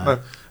ballistic, man.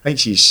 I think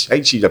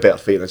she's a better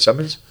fighter than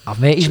Simmons. I've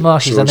met his mum,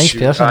 she's a nice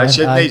person.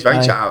 She's nice,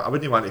 I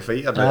wouldn't want to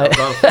fight her, but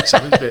I don't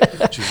Simmons,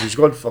 but she was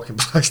gone fucking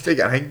ballistic.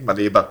 I think my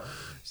neighbour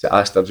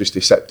asked her just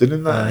to sit down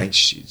in that, and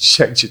she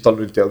turned around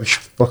and told me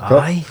shut the fuck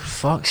up.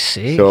 Fuck's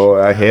sake. So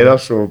I heard her,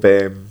 so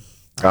they're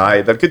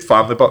a good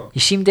family, but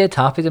you seem dead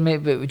happy to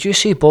mate, but would you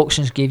say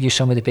boxing's gave you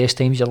some of the best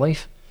times of your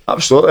life?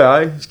 Absolutely,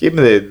 it's gave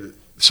me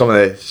some of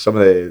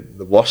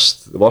the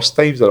worst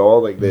times at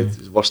all, like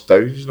the worst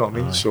downs, you know what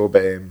I mean? So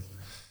but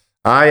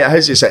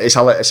it's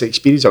an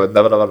experience I would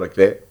never ever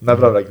regret.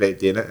 Never ever regret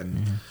doing it,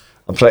 and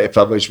I'm pretty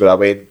privileged where I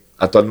went.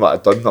 I done what I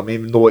done. I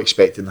mean, no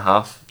expecting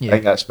half. I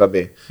think that's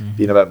maybe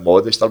being a bit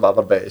modest or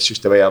whatever, but it's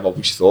just the way I've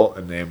always thought.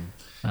 And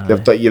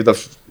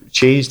you've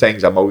changed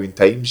things a million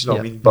times, you know what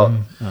I mean? But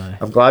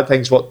I'm glad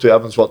things worked out.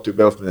 Everyone's worked out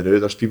well from the now.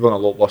 There's people in a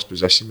lot worse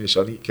position than me,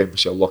 so I need to count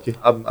myself lucky.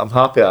 I'm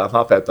happy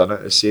I've done it.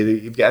 I say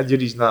you've got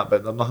injuries and that,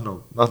 but there's nothing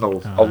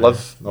I'll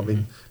live, you know what I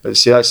mean? But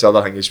see, that's the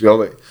other thing as well,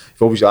 like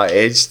you've always got that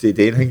edge to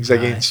doing things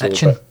again, so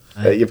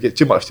but, you've got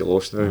too much to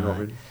lose now, you know what I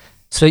mean?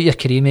 Throughout your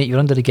career, mate, you're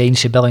under the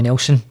guidance of Billy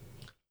Nelson.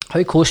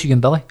 How close are you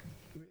and Billy?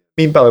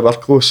 Me and Billy were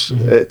close at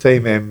the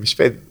time. We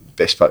spent the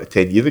best part of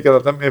 10 years together,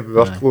 didn't we? We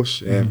were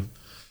close.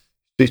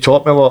 He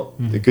taught me a lot.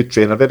 A good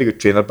trainer, very good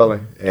trainer, Billy.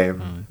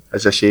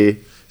 As I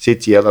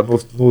said to you, I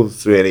don't know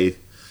through any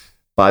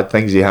bad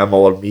things of him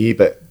or me,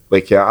 but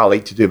like I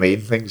like to do my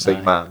own things,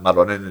 like my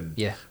running, and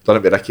done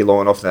it with Ricky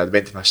long enough, and I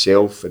went to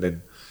myself, and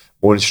then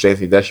my own strength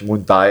and condition, my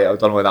own diet. I've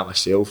done all that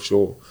myself,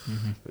 so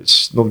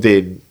it's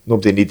nobody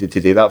needed to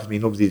do that for me.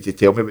 Nobody needed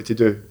to tell me what to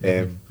do.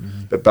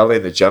 But Billy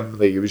in the gym,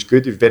 like he was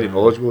good. He was very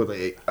knowledgeable.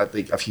 Like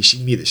if you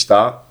seen me at the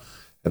start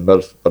and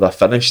we're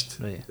finished,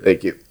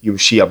 like you'll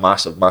see a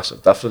massive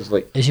difference.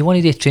 Like, is he one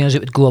of the trainers that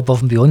would go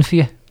above and beyond for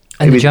you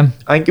in the gym?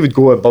 I think he would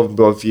go above and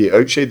beyond for you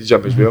outside the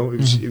gym as well.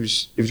 He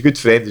was a good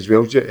friend as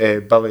well.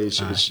 Billy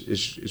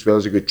as well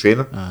as a good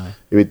trainer.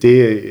 He would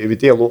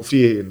do a lot for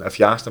you, and if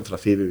you asked him for a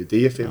favour, he would do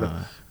you a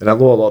favour. And I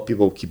know a lot of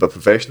people keep it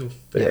professional,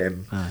 but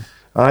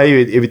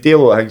he would do a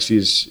lot of things.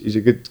 He's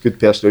a good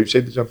person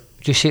outside the gym.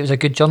 Would you say it was a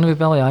good journey with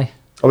Billy? I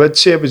would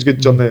say it was a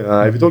good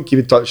journey. We don't keep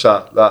in touch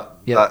that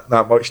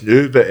much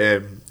now, but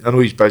I know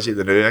he's busy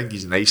now. I think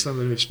he's in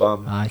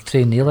Iceland now.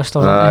 Train nearly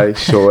still.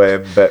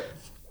 So but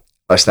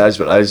listen, that's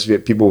what it is.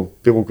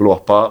 People grow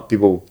apart.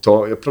 People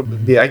talk. I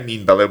think me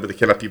and Billy were the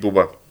kind of people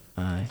were.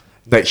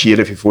 Next year,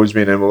 if he phones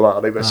me and all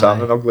that, right, what's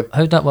happening ugly.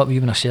 How'd that work with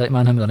you when I say like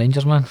man, him with the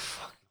Rangers, man?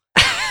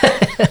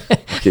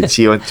 can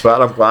see on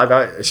Twitter. I'm glad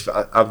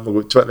I've not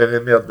got Twitter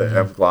anymore, but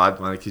I'm glad,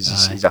 man,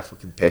 because he's a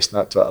fucking pest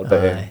on that Twitter.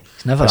 But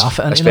he's never off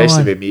it,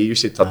 especially with me. He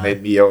used to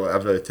torment me all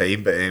every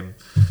time,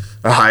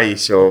 but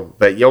so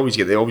but you always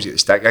get the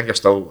stick. I think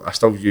I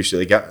still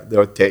usually get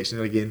the odd text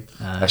now again,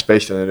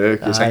 especially now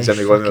because things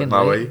aren't going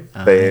my way.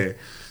 But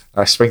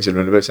I swings and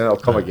roundabouts, and it'll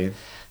come again.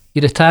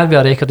 You retired with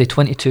a record of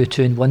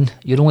 22-2-1.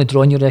 Your only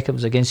drawing your record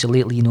was against the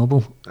late Lee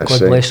Noble. God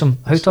bless him.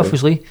 How tough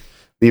was Lee?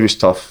 Lee was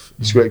tough.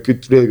 He's got a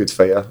really good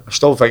fighter. I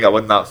still think I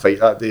won that fight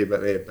that day, but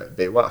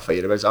what a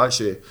fighter he was.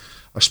 Actually,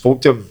 I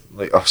spoke to him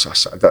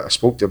I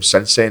spoke to him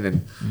since then,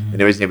 and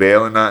he wasn't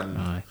well and that.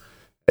 And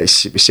we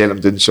sent him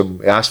doing some.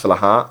 He asked for a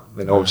hat,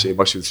 and obviously he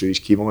must have through his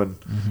chemo and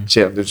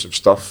sent him doing some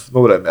stuff.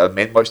 Not that it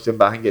meant much to him,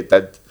 but I think it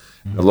did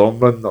in the long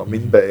run. You know what I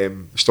mean? But I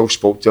still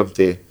spoke to him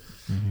to.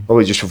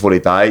 Probably just before he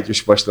died,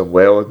 just wishing him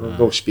well.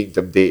 Not speaking to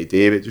him day to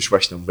day, but just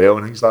wishing him well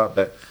and things like that.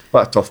 But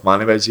what a tough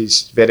man he was.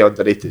 He's very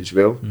underrated as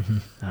well.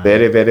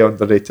 Very, very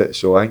underrated.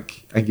 So I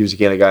think he was the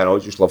kind of guy I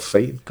just loved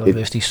fighting. God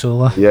rest his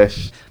soul.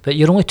 Yes. But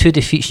your only 2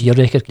 defeats in your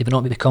record, you've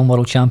not become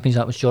world champions.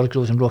 That was George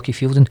Groves and Rocky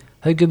Fielding.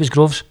 How good was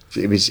Groves?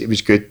 He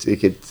was good. He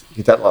could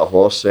hit like a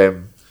horse. I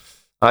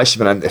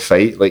actually went into the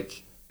fight,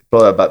 like,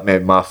 probably a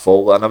bit my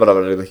fault. I never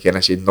ever really kind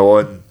of said no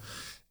and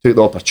took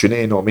the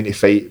opportunity, you know what I mean, to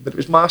fight, but it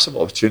was a massive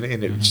opportunity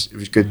and it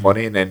was good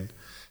money. And then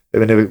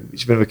when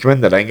we came in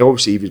the ring,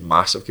 obviously he was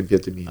massive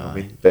compared to me, you know what I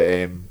mean, but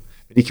when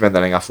he came in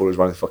the ring I thought he was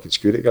one of the fucking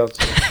security guards.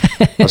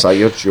 I was like,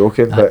 you're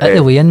joking. But at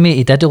the weigh-in, mate,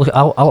 he did look.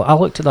 I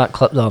looked at that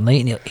clip the other night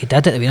and he did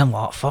it at the weigh-in. I'm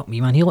like, fuck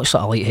me, man, he looks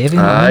like a light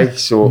heavy.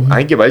 So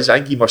I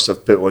think he must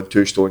have put on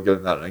 2 stone getting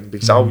in that ring,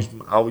 because I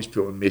always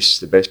put on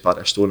the best part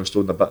of a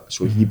stone a bit,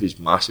 so he was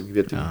massive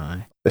compared to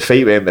me. The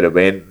fight went where it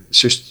went. It's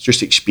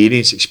just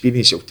experience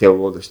will tell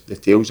all the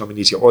tales. I mean,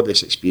 he's got all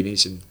this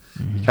experience and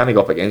you can't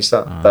go up against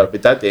that. But we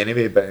did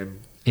anyway. But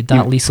he had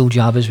that lethal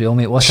jab as well,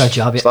 mate. What's that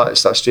jab? It's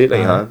that straight right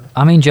hand.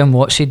 I mean, Jim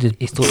Watts said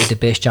he thought he had the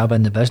best jab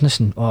in the business,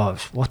 and what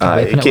a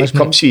weapon it was. It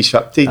comes to his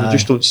 50, you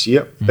just don't see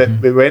it. But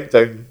we went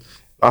down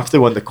after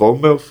we won the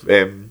Commonwealth.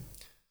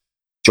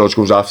 George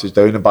goes after us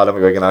down, and Barry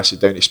McGuigan asked us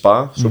down to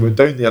spar. So we went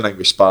down there and I think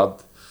we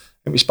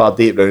sparred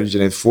 8 rounds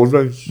and then 4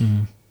 rounds.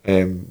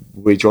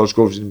 With George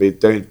Groves and we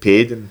down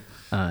paid, and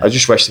I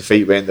just wish the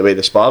fight went the way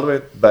the spar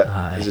went. But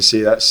as I say,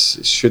 it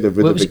should have,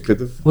 would have been, could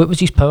have. What was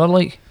his power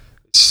like?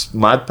 It's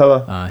mad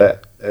power.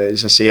 But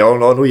as I say, I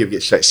know you've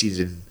got 6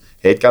 seasons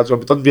head guards on,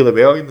 but done really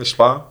well in the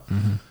spar.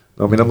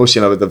 I mean, I'm not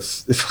saying I would have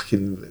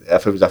fucking,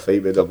 if it was a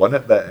fight, we'd have won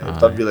it, but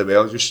I've done really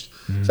well, just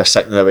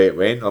sitting the way it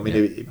went. I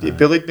mean, he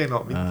bullied me,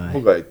 not me.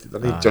 Oh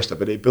God, not just a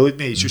bit, he bullied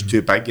me. He's just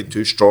too big and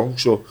too strong.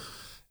 So,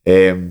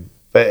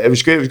 but it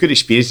was good. It was a good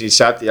experience.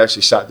 He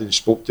actually sat down and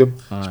spoke to him.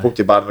 Spoke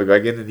to Barry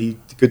McGuigan, and he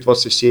had good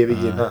words to say about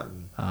you and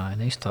that.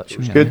 Nice touch. It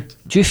was good.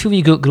 Do you feel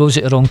you got Groves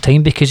at the wrong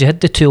time, because he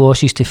had the 2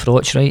 losses to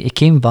Froch, right? He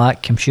came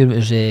back. I'm sure it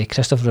was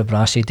Christopher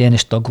Abrasi,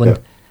 Dennis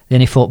Duglin. Then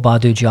he fought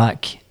Badu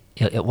Jack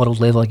at world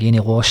level again. He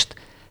lost,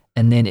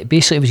 and then it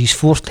basically was his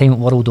 4th time at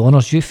World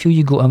Honours. Do you feel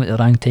you got him at the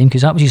wrong time,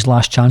 because that was his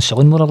last chance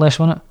selling, more or less,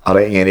 wasn't it? I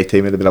reckon any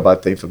time would have been a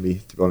bad time for me,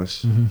 to be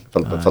honest.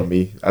 For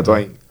me, I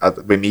don't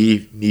think,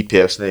 with me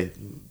personally,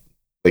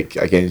 like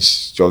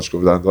against George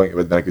Groves, I don't think it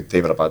would have been a good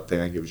time or a bad time.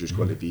 I think it was just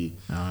going to be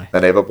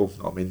inevitable, you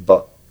know what I mean?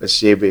 But let's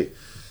say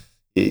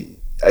I'd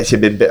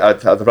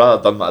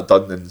rather done what I'd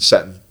done than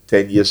sitting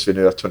 10 years from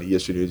now or 20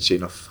 years from now and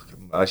saying,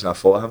 imagine I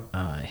fought him.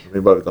 I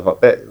mean, what would have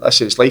happened? But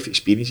listen, it's life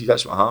experiences,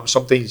 that's what happens.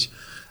 Sometimes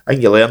I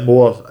think you learn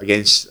more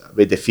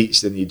with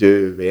defeats than you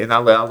do with, and I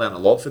learned a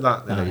lot from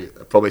that. And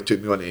it probably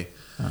took me on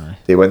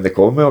to win the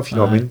Commonwealth, you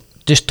know what I mean?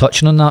 Just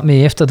touching on that,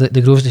 mate, after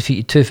the Groves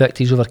defeated 2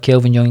 victories over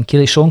Kelvin Young and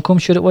Keely Soncombe,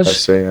 sure it was.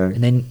 That's right, yeah.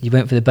 And then you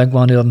went for the big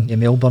one in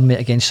Melbourne, mate,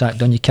 against Sack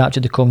Dunn. You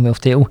captured the Commonwealth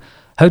title.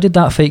 How did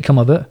that fight come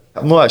about?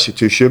 I'm not actually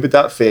too sure about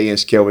that fight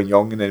against Kelvin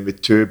Young, and then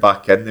with 2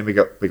 back in, then we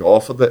got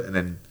offered it, and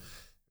then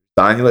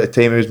Daniel at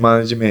the time who was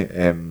managing me,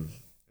 the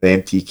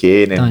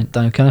MTK, and then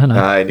Daniel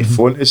Kinahan, and he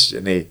phoned us,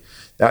 and they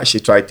actually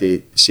tried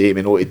to say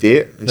me no to do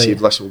it, and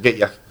said, listen, we'll get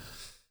you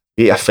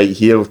a fight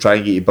here, we'll try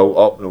and get you built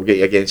up, and we'll get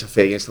you against a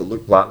fight against the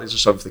Luke Blackness or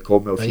something for the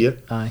Commonwealth here.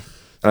 And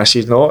I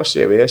said no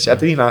straight away. I said, I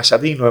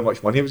didn't know how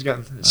much money I was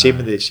getting. Same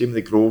with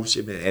the Groves,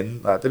 same with the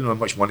Inn. I didn't know how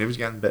much money I was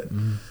getting, but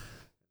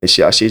I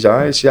says,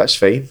 that's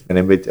fine. And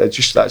then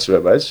that's what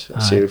it was.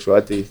 So I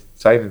had to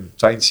try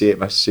and say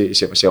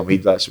myself, maybe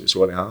that's what's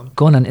going to happen.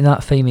 Going into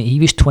that fight, mate, he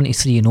was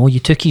 23-0. You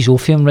took his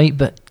off him, right?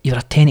 But you're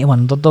a 10-1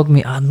 underdog,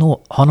 mate. I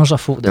know hundreds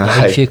of folk that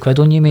got a few quid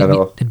on you,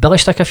 mate. Did Billy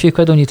stick a few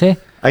quid on you too?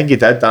 I think he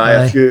did.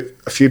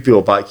 A few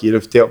people back here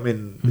have told me,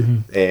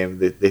 and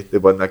they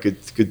won a good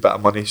bit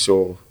of money.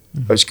 So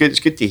it was good.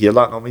 It's good to hear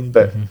that. I mean,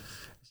 but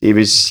he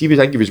was. I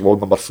think he was world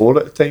number 4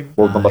 at the time.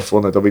 World number 4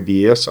 in the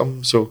WBA or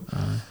something. So.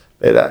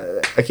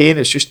 Again,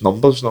 it's just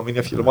numbers. I mean,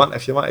 if you want to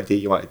do it,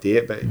 you want to do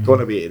it. But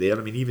going away to there,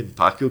 I mean, even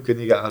Pacquiao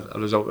couldn't get a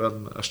result there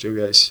in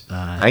Australia.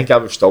 I think I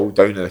was still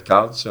down in the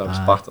cards, so I was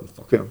battering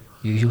fuck with him.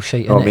 Usual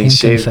shite.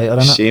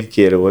 Same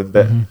carry on.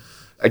 But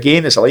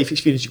again, it's a life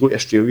experience. You go to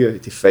Australia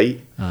to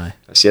fight. Aye.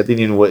 I said I didn't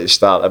even know what to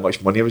start, how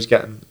much money I was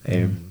getting.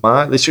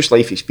 Man, it's just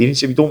life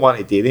experience. If you don't want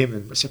to do them,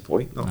 then what's the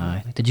point? No.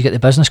 Aye. Did you get the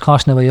business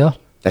class in the way you are?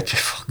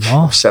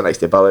 No. Sit next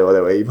to Billy all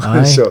the way, man.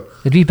 Aye. So,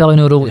 Did we Billy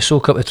no roll to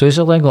soak up the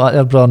trouser leg like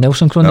their brother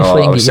Nelson Crone? no,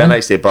 fight I and was get you sitting in?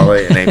 next to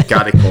Billy, and then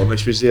Gary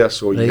Cornish was there,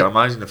 so Right. you can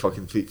imagine the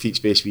fucking feet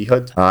space we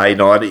had. Aye,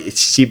 no, it's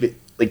see, but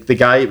like the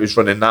guy who was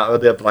running that over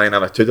there, Brian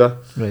Amatuda,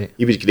 Right.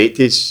 he was great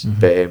to us,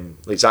 but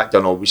like Zach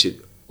Dunn obviously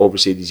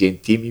had his own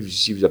team. He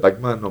was a big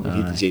man,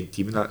 he had his own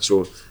team and that,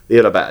 so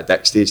they're a bit of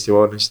dicks days, to be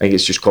honest. I think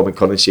it's just common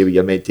currency where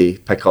you're meant to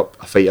pick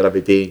up a fighter every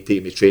day and take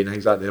him to training,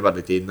 things like that. They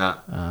never doing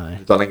that. Aye.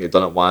 I don't think they've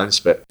done it once,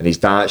 but and his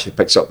dad actually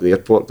picks up at the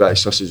airport, that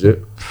susses out.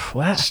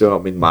 What? So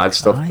I mean, mad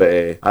stuff, Aye.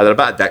 but they're a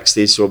bit of dicks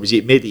days, so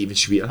it made it even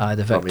sweeter. Aye,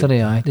 the You know what I mean?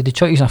 victory, aye. Did they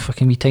chuck you in a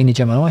fucking wee tiny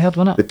gym and all, I heard,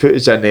 wasn't They it? put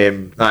us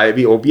in,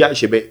 we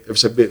actually met, it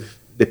was a bit,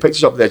 they picked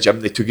us up at their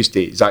gym, they took us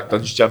to Zach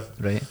Dunn's gym,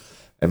 Right.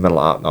 and we're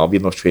like, no, we're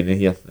not training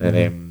here,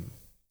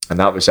 and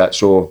that was it.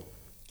 So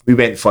we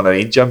went for our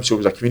own gym, so it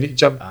was a community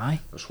gym. Aye.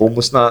 There was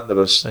homeless and that, there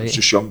was Right.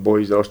 just young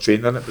boys that were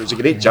training in it, but it was a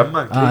great gym,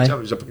 man, great Aye. gym,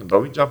 it was a fucking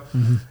brilliant gym.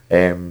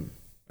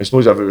 It's not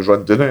as if it was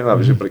run down it, that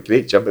was a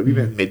great gym, but we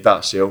went and made that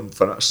ourselves, in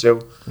front of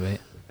ourselves, Right.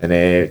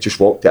 and just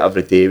walked it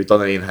every day. We'd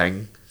done our own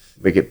thing.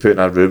 We get put in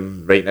a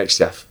room right next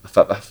to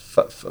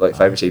like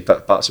 5 or 6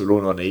 parts of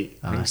Barcelona on night.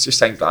 I mean, it's just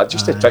things like that,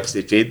 just the tricks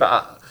they trade.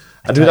 But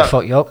I knew Try to that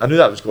fuck you up. I knew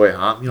that was going to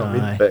happen. You know what I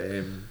Aye.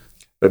 mean?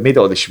 But it made it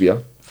all the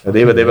sweeter.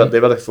 They were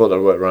the thought they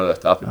were going to run out of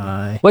tap.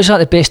 Aye. Was that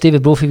the best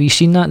David Brophy you've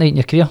seen that night in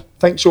your career? I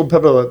think so.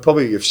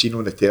 Probably you've seen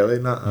on the telly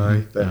and that.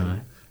 Aye. But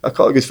a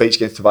couple of good fights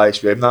against Tobias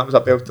Graham. That was a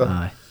belter.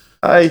 Aye.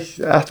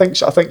 I think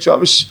so. I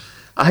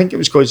think it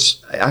was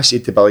because I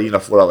said to Billy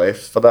before I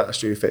left for that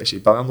Australian fight, I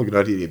said, Billy, I'm not going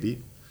out here to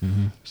beat.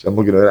 So I'm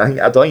not going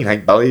out. I don't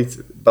even think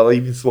Billy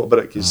even thought about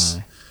it, because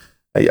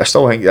I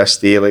still think this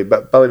day, like,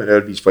 but Billy went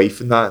out with his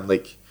wife and that, and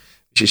like,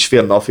 which is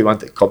fair enough, he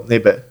wanted company,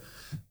 but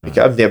like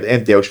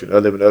everybody else went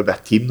out with a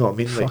team, know what I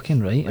mean? Like,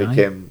 Fucking right, like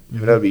aye. he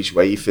went out with his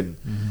wife, and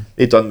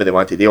they done what they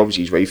wanted. They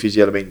obviously his wife was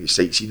there. I mean,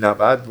 sightseeing that,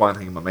 but I had one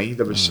thing in my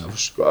mind.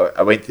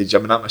 I went to the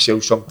gym and that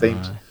myself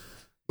sometimes.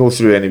 Go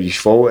through anybody's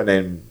fault, and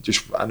then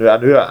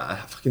I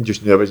fucking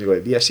just knew I wasn't going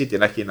to be. I said to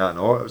Nicky and that,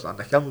 no, I was like,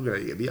 Nicky, I'm not going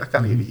to get beat. I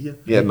can't get beat here.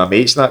 Yeah, my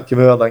mates and that came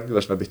out. I think there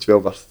was maybe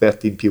 12 or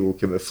 13 people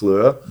came out,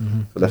 flew out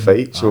for the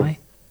fight. So Aye.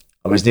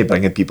 I wasn't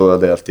bringing people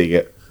out there to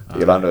get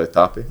ran out of the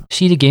tappy.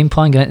 See the game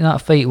plan going into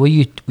that fight, were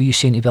you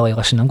saying to Billy,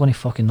 listen, I'm going to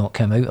fucking knock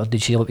him out, or did you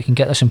say, look, we can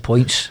get this in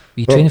points?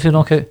 Were you training for a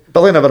knockout?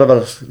 Billy never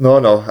ever. No.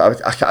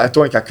 I don't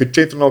think I could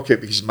train for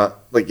knockout, because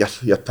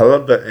your power,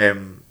 but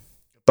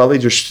Billy,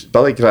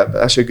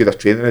 that's how good a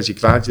training is. He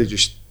gradually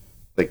just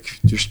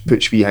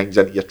puts wee things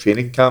into your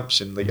training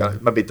camps, and like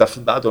it might be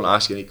different, but I don't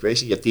ask any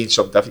questions. You're doing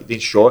something different, you're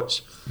doing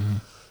shots,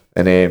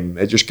 and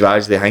it just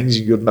gradually hangs,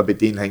 and you're maybe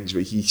doing things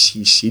what he's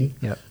seen.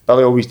 Yep.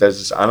 Billy always does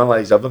is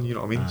analyse everything, you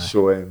know what I mean?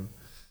 So and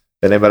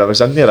then when I was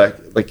in there,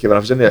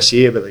 I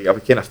say, but like I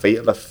became a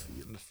fighter, the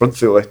front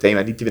foot all the time.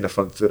 I need to be in the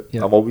front foot.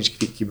 Yep. I'm always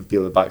keeping people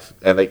in the back foot,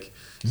 and like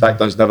Zach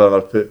Dunn's never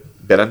ever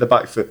been in the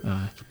back foot.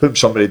 So put him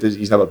somebody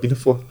he's never been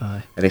before,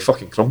 Aye. and he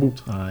fucking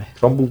crumbled. Aye.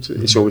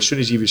 So as soon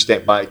as he was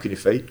stepping back, he couldn't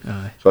fight.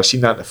 Aye. So I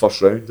seen that in the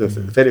first round. The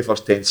very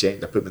first 10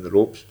 seconds, I put him in the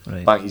ropes,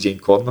 Right. back his own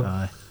corner.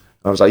 Aye.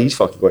 And I was like, he's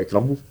fucking got to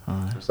crumble.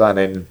 Aye. So and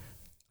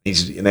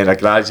then I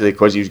gradually,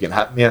 because he was getting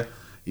hit me,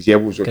 his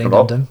elbows were Grind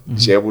coming up. him down.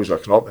 His elbows were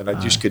coming up, and I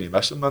just couldn't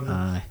miss him, man.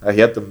 Aye. I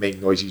heard them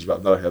make noises, but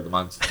I've never heard the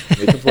man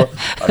make before.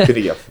 I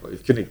couldn't get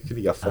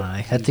a fuck.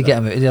 Aye. Had to get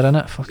him out of there, innit?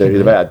 Yeah, Fucking he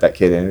was a right. bit of a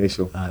dickhead anyway,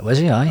 so. Aye. Was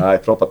he? Aye. Aye,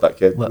 proper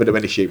dickhead. What- But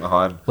when he shake my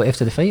hand, What,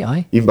 after the fight?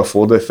 Aye. even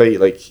before the fight,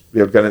 like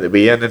we were going at the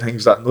weigh-in and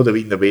things like that. No, the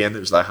weigh-in, it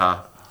was like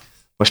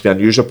must be a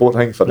news report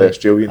thing for the Right.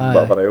 Australian and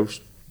Aye. whatever else.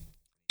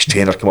 His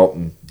trainer come up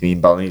and to me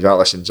and Bill, and he's like,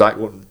 listen, Zach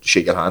won't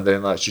shake your hand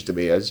in, that's just the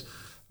way it is.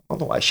 I don't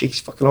know why he shakes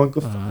fucking on,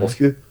 go fuck off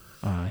you.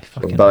 Aye. So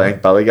Fucking I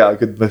think Billy got a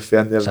good move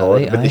in there, Is that and all,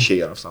 right? but Aye. they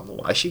shake her, I don't know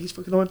why he shakes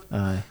fucking on.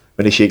 Aye.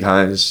 When they shake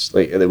hands,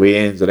 like at the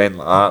weigh-ins or anything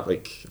like that,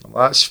 like,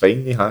 that's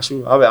fine, no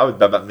hassle. I would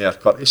be a bit more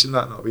courteous than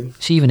that, you know what I mean?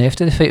 See, even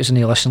after the fight, was in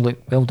the listen, look,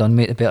 well done,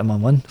 mate, the better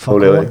man won. Fuck No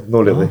really, all.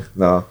 no really,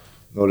 no,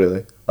 not really.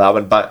 Like, I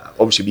went back,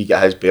 obviously we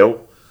get his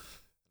belt.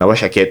 I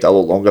wish I kept it a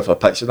lot longer for a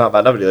picture of that, but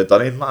I never really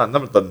done anything. I've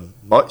never done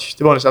much,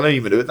 to be honest. I never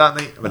even went out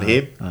that night. I went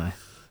home. Aye.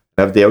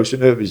 Everybody else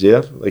went out, was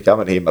there. Like, I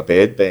went home my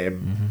bed, but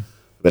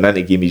when then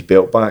he gave me his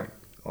belt back,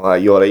 I'm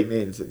like, you alright,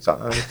 mate? And he's like,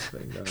 aye.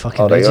 Fucking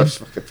Alright, legend.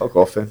 fuck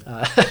off then.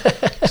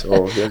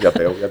 So, here's your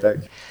belt, you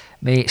dick.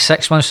 Mate,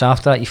 6 months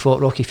after that, you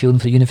fought Rocky Fielding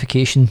for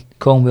unification,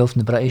 Commonwealth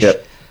and the British.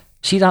 Yep.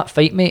 See that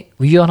fight, mate?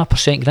 Were you 100%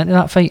 getting into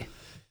that fight?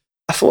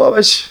 I thought I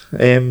was.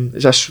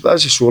 That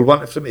was a sore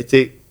one for me to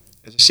take.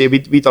 As I say, we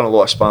done a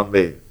lot of sparring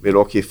with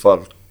Rocky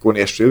for going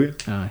to Australia.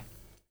 Aye.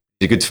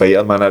 He's a good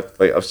fighter, man.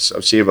 I've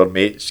say we're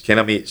mates, kind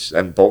of mates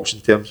in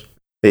boxing terms.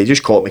 But he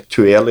just caught me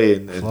too early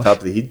in top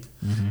of the head.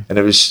 And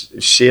it was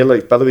say,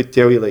 like Billy would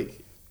tell you, like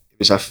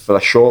it was for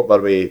a shot where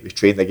we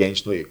trained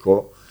against not get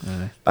caught.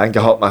 Aye. I think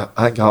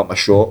I hit my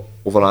shot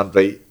overhand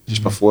right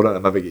just before it, and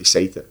I maybe get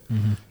excited.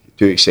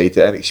 Too excited,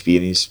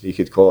 inexperienced, you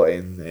could call it.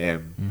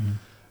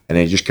 And and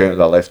then he just countered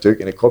a left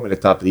hook, and it caught me in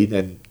the tapperine,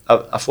 and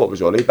I thought it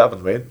was alright, but I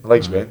went, my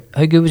legs went.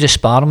 How good was the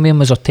sparring with him?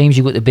 Was there times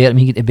you got the better him,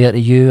 he got the better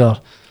you, or?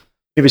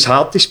 It was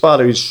hard to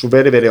spar. He was so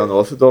very, very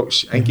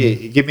unorthodox. I think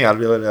he gave me a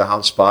really, really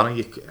hard sparring.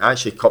 He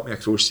actually cut me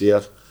across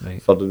there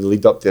for the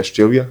lead up to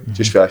Australia,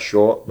 just for a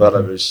shot where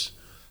it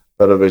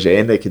was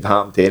end. It could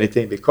happen to any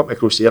time. He cut me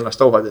across there, and I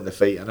still had it in the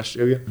fight in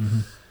Australia.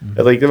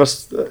 But like there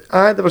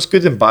was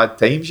good and bad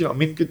times. You know what I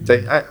mean? Good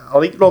time. I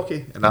like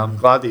Rocky, and I'm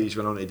glad he's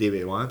went on to do what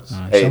he wants.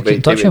 Still keep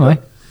in touch with him,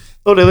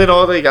 Not really.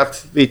 No, like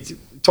we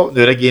talk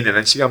now and again on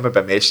Instagram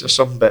about message or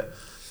something, but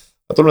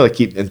I don't really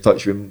keep in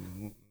touch with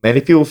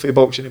many people for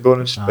boxing, to be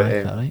honest.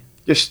 But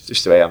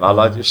just the way I'm. I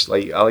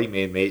like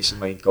my mates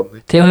and my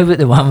company. Tell me about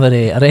the one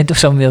where I read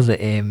somewhere that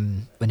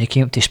when he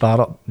came up to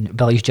spar up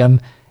Billy's gym,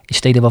 he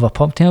stayed above a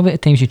pub. Tell me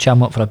about the times you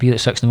chat up for a beer at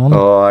 6 in the morning.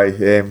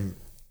 Oh,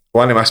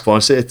 one of my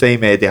sponsors at the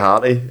time, Eddie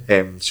Hardy,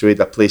 so he had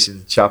a place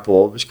in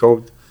Chapel, it was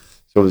called.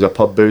 So there was a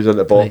pub boozer at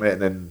the bottom,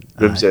 and then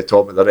rooms at the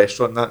top of the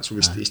restaurant and that. So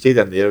he stayed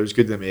in there. It was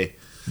good to me.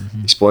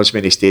 He sponsored me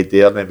and he stayed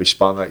there, and then we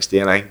sparred the next day,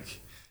 and I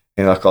think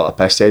I got a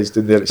piss heads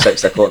down there at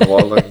 6 o'clock in the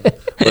morning,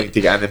 looking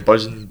to get in and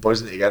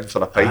buzzing to get in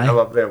for a pint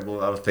or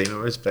whatever time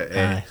it was. But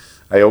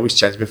I always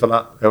changed me for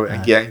that. I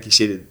think he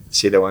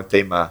said at one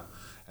time my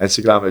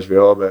Instagram as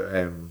well, but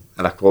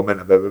and I comment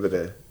about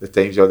the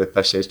times all the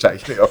piss heads trying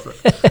to get me up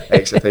at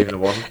extra time in the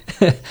morning.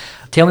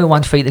 Tell me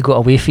one fight that got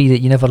away for you that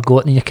you never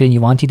got in your career and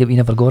you wanted it but you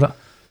never got it.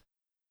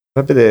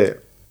 Maybe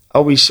I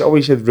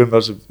always had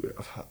rumours of,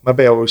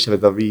 maybe I always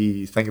had a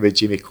wee thing about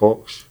Jamie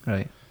Cox.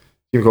 Right.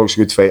 Jamie Cox is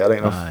a good fighter, I think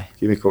enough.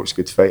 Jamie Cox is a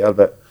good fighter,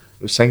 but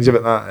there was things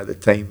about that at the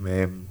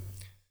time.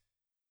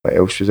 What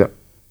else was it?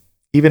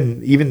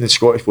 Even the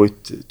Scottish boy,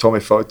 Tommy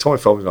Fall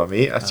was my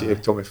mate. I'd say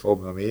Tommy Fall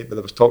was my mate, but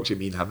there was talks of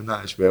me and him and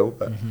that as well.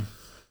 But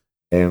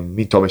me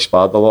and Tommy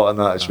sparred a lot in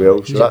that as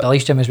well. He was at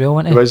Billy's gym as well,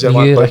 wasn't he? Was it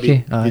you,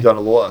 Ricky? We done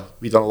a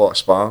lot of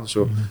sparring,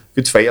 so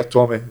good fighter,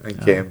 Tommy. I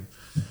think,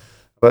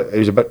 but he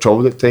was a bit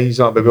troubled at times,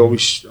 but we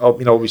always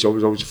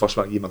the first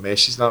one to give him a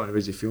message now when he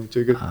wasn't feeling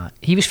too good.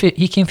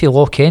 He came for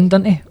Lock End,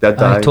 didn't he?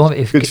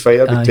 Good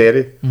fighter with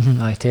Terry.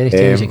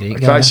 Terry's a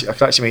great guy. I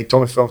can actually mind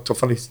Tommy Fall.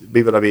 Funny,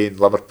 we were away in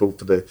Liverpool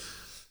for the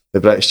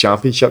British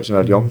Championships when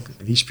we were young,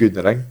 and he spewed in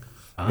the ring.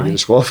 He was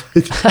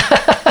disqualified.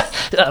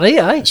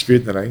 Right, he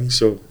spewed in the ring,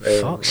 so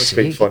that's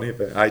quite funny.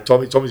 But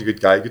Tommy's a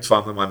good guy, good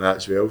family man that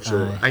as well.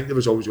 So I think there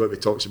was always a lot of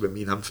talks about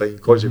me and him fighting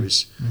because it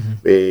was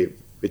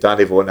with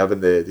Danny Vaughan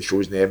having the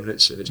shows in the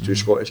Emirates and it's two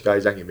Scottish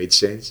guys. I think it made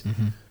sense.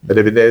 But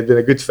it'd been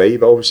a good fight,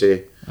 but obviously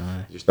it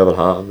just never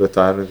happened,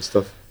 retirement and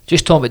stuff.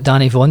 Just talk about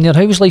Danny Vaughan there.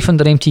 How was life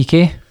under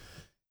MTK?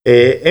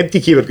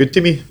 MTK were good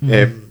to me.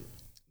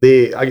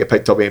 I get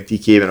picked up at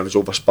MTK when I was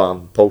over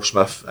sparring Paul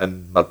Smith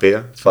in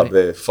Marbella for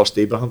the first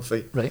Abraham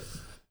fight. Right.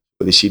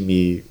 But they seen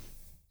me,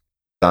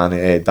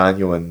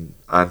 Daniel and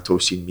Anto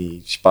seen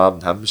me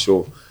sparring him,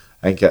 so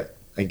I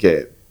think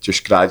it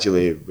just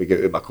gradually we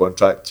get out of my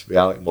contract with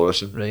Alec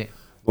Morrison. Right.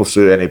 Go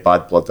through any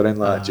bad blood or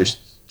anything like that,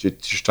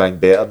 just try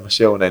and better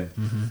myself, and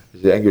then I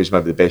think it was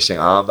maybe the best thing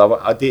I had.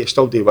 I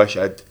still do wish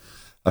I had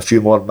a few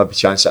more maybe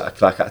chances at a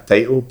crack at a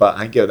title, but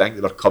I think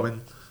they were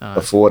coming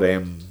before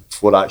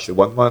I actually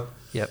won one.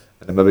 Yep.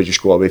 And then maybe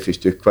just go away for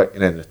too quick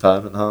and then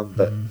retirement happened.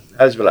 But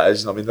it is what it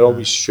is. I mean, they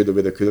always should have,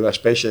 they could have,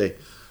 especially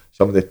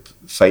some of the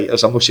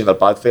fighters. I'm not saying they're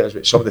bad fighters,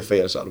 but some of the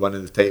fighters that are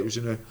winning the titles,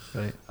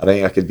 right. I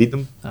think I could beat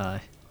them. Or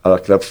I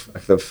could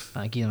have.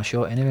 Give them a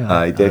shot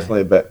anyway.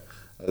 Definitely. But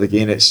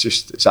again,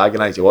 it's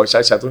agonising to watch.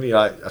 I don't even.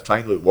 I try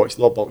and watch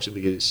a lot of boxing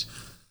because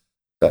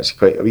that's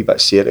quite a wee bit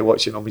scary to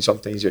watch. I mean,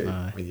 sometimes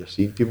when you're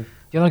seeing people. Do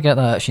you ever get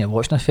that actually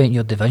watching a fight in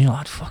your division?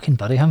 I'd fucking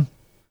bury him.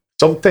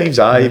 Sometimes,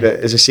 but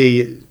as I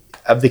say,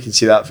 everybody can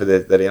see that for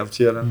the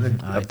amateur,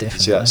 everybody can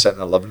see that sitting in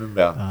the living room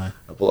with a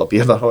bottle of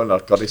beer or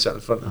curry sitting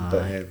in front of them.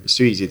 But it's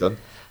too easy done.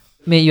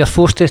 Mate, you were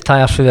forced to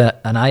retire through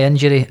an eye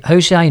injury.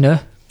 How's the eye now?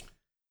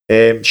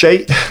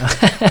 Shite.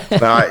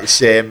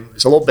 It's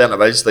a lot better than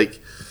it was. Like,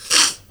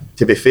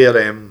 to be fair,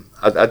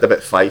 I had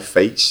about 5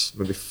 fights,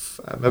 maybe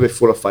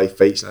 4 or 5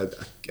 fights, and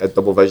I had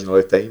double vision all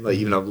the time. Like,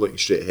 even I'm looking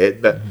straight ahead.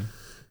 But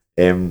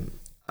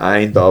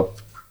I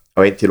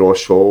went to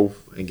Ross Hall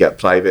and get a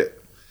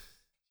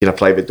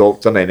private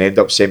doctor, and then ended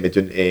up sending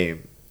me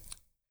down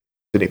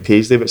to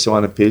Paisley. What's the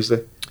one in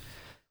Paisley?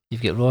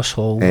 You've got Ross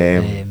Hall.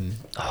 Can't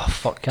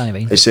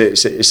even. It's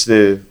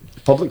the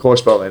public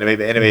hospital anyway.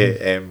 But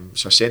anyway,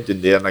 so I sent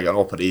in there and I got an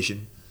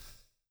operation.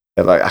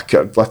 And like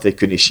I literally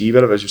couldn't see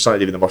where it was. It was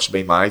something to do with the muscle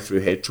behind my eye through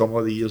head trauma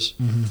all the years,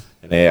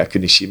 and I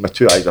couldn't see. My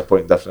 2 eyes are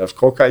pointing different. I was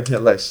cockeyed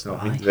in this. You know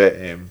what I mean? But,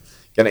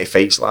 getting into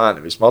fights like that,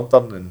 it was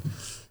murder, and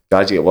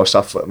gradually it was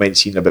stuff. I might have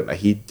seen about my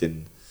head,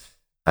 and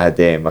I had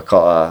I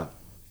got a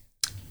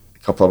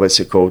couple of what's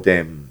it called,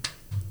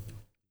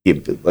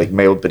 like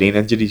mild brain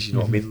injuries. You know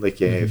what I mean?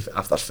 Like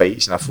after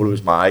fights, and I thought it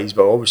was my eyes,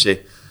 but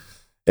obviously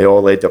it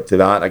all led up to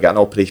that. I got an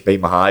operation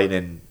behind my eye, and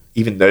then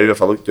even now, if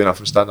I look down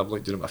from stand up,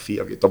 looking down at my feet,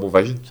 I've got double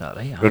vision. Is that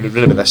right? Running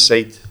by this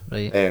side.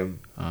 Right.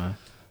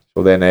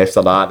 So then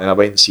after that, then I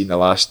went and seen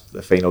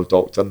the final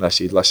doctor, and I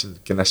said, "Listen,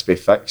 can this be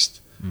fixed?"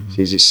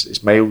 He says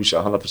it's miles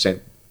 100%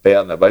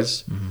 better than it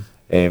was.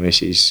 He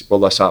says, will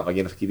this happen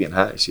again if I keep getting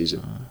hit? He says,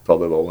 it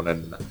probably will.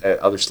 And then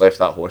I just left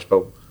that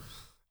hospital.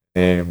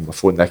 I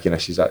phoned Nicky and I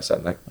says, that's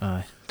it, Nick.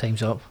 Aye,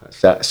 time's up.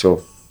 That's it.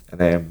 So,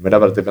 and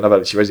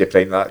whenever she was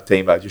pregnant at that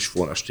time, I just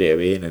phoned her straight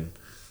away and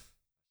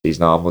he says,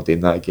 no, I'm not doing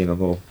that again. I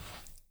know.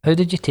 How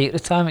did you take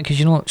retirement? Because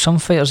you know some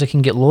fighters, they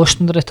can get lost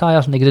when they retire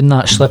and they get in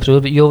that slippery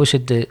road, but you always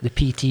had the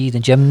PT, the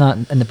gym, that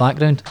in the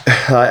background.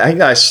 I think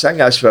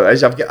that's what it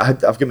is. I've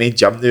got my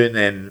gym now, and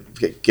then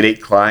I've got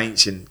great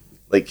clients and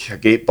like a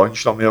great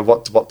bunch. I mean, I've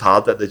worked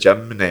hard at the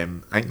gym,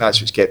 and I think that's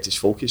what's kept us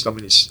focused. I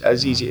mean,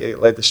 it's easy to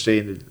let the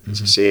strain.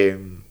 As I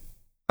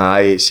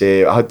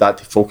say, I had that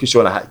to focus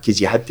on, because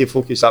you had to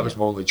focus. That was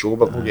my only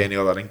job. I've not got any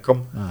other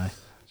income.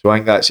 So I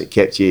think that's what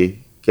kept you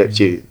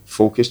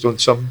focused on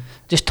something.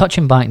 Just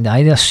touching back in the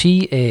eye there,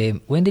 see,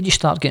 when did you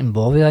start getting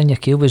bothered in your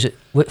keel?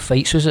 What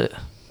fights was it?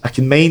 I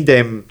can mind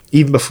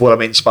even before I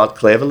went and sparred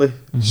Cleverly.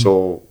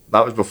 So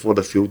that was before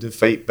the Fielding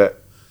fight,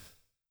 but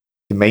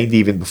I can mind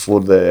even before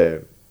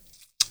the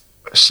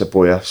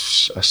boy I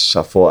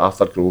fought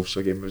after Groves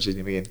again. What was his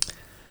name again?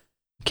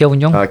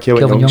 Kelvin Young.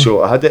 Kelvin Young.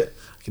 So I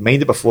can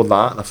mind it before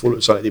that, and I thought it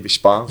was something to be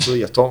sparring. So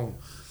you're talking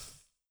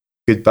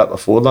good bit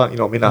before that, you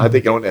know what I mean? I had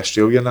to get on to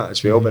Australia and that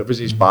as well, but it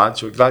wasn't as bad,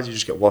 so it gradually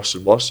just got worse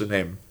and worse, and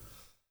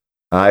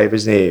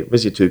it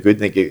wasn't too good,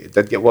 and it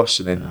did get worse,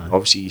 and then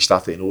obviously you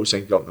started to notice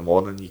things up in the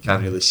morning, you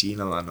can't really see,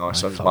 and I know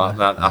something's bad,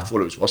 and I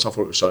thought it was worse. I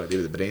thought it was something to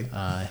do with the brain.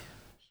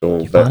 So,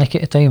 you panic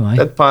at the time, I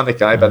did panic,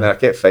 but then I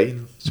kept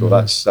fighting, so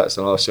that's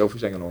another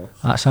selfish thing, I know.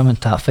 That's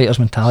a fighter's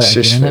mentality it's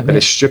just, again, isn't it, but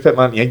it's stupid,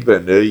 man. You think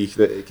about it now, you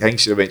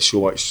think it went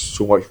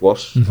so much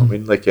worse. You know what I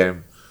mean? Like,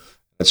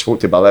 I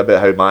spoke to Billy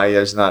about how my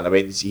is and that,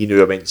 and he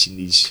knew I went and seen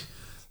these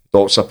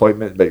doctor's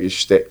appointment, but he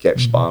just kept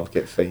sparring,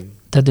 kept fine.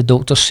 Did the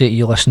doctors say to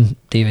you, listen,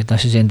 David,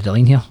 this is the end of the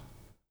line here?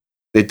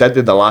 They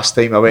did the last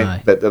time I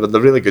went, but they're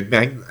really good.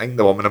 I think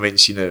the woman I went and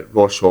seen at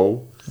Ross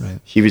Hall,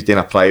 he was doing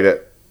a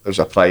private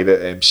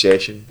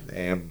session,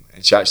 and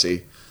she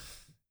actually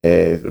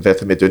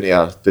referred me down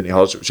to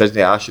hers, which isn't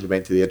I should have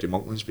went to the Adrian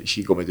Monklands, but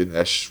she got me down to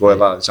this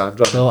Royal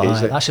Alexandra.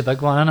 That's a big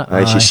one, isn't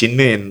it? She seen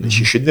me, and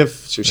she shouldn't have,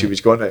 so she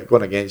was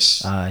going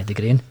against the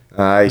grain.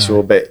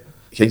 So but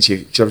I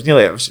was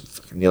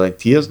nearly in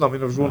tears, and I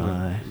mean I was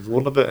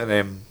rolling a bit,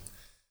 and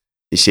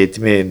he said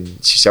to me,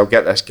 and she said, I'll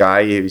get this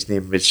guy, his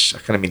name was, I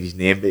can't remember his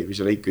name, but he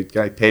was a right good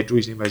guy, Pedro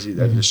his name is,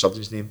 the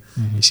surgeon's name.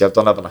 He said, I've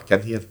done having a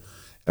kid here.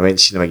 I went and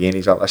seen him again,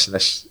 he's like, listen,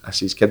 I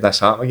said, kid, this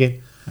happen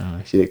again?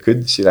 He said, it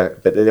could,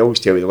 but they always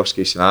tell you the worst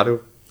case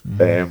scenario.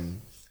 But he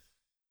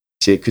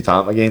said, it could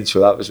happen again, so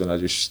that was when I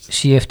just...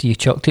 See, after you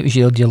chucked it, was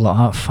you're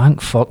like,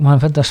 thank fuck, man,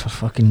 I've had this for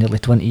fucking nearly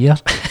 20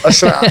 years.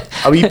 Listen,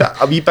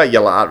 a wee bit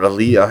you're like,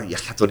 really, I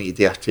don't need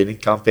to do a training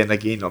campaign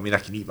again, I mean, I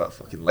can eat what I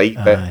fucking like,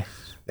 but...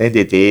 At the end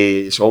of the day,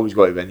 it's always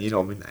got to win, you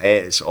know what I mean?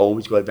 It's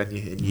always got to win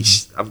you.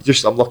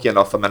 And I'm lucky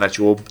enough I'm in a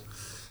job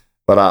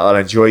where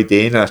I enjoy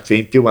doing, and I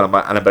train people when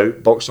I'm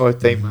about boxing all the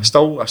time. I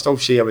still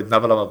say I would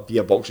never ever be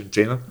a boxing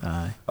trainer.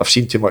 I've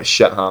seen too much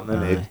shit happening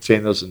to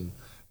trainers and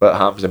what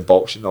happens in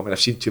boxing. I mean,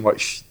 I've seen too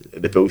much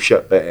of the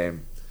bullshit, but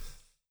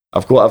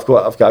I've got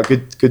a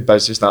good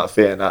business in that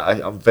fight, and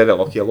I'm very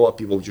lucky. A lot of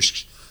people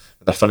just,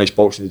 when they're finished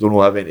boxing, they don't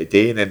know how to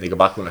do, and then they go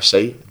back on a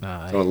site,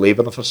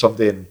 labouring for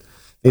somebody, and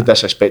no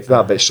disrespect to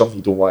that, but it's something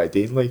you don't want to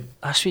do in life.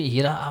 That's what you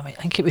hear. I mean,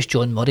 I think it was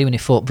John Murray when he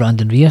fought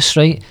Brandon Reyes,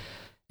 right?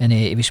 And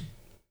he was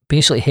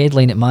basically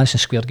headline at Madison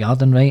Square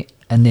Garden, right?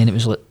 And then it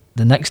was like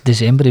the next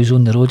December he was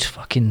on the roads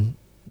fucking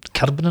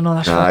curbing and all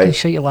this fucking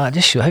shit. You're like,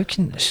 just how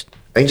can it's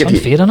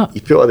unfair, innit?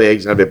 You put all the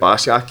eggs in every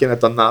basket. I kind of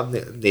done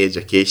that in the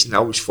education. I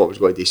always thought I was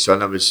going to do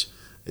something. I was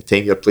the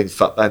time you're playing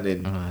football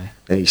and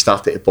you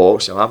started to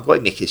box, and I'm going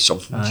to make it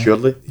something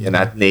surely. And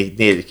I had no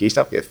education.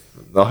 I've got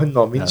nothing, you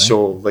know what I mean?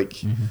 So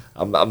like,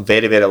 I'm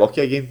very, very lucky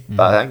again.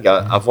 But I think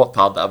I've worked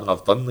hard at everything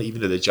I've done, like,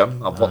 even at the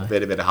gym. I've worked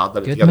very, very hard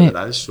at it to get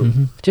where it is. So.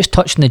 Just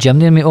touching the gym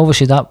there, mate.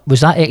 Obviously,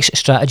 was that exit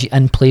strategy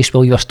in place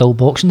while you were still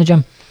boxing the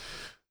gym?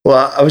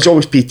 Well, I was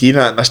always PTing, and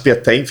I missed a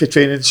time for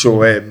training. So,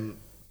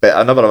 but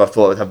I never ever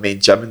thought I'd have my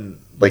gym and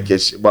like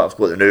is what I've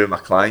got to know with my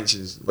clients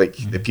and like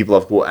the people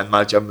I've got in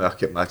my gym,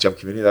 my gym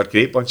community. They're a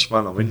great bunch,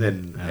 man. I mean,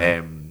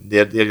 and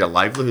they're your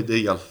livelihood,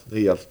 they're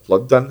your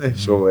blood, aren't they?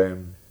 So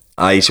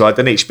so I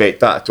didn't expect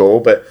that at all,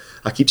 but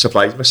I keep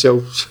surprising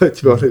myself, to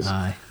be honest.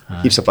 I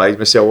keep surprising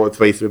myself all the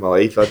way through my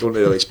life. I don't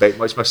really expect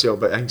much myself,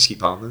 but things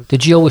keep happening.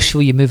 Did you always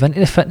feel you move into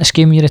the fitness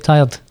game when you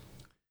retired?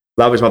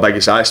 That was my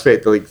biggest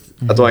aspect. Like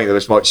I don't think there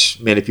was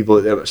many people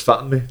out there that was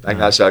fitting me. I think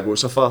that's how I go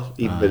so far,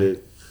 even with the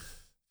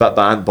fit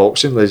band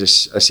boxing.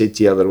 As I said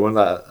to you earlier on,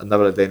 that I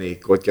never had any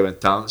God-given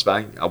talents, but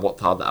I think I worked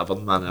hard at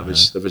everything, man. There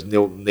was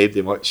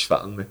nobody much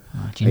fitting me.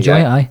 Do you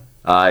enjoy it?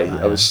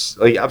 I was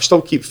like, I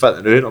still keep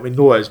fitting out. I mean,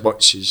 not as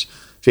much as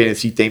training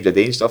 3 times a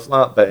day and stuff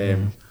like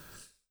that,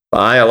 but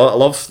I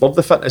love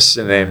the fitness,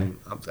 and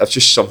it's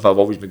just something I've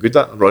always been good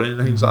at. Running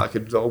and things like I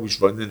could always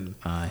run, and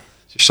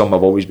it's just something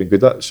I've always been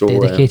good at. So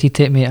dedicated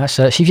to it, mate. That's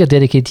it. See, if you're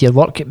dedicated to your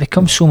work, it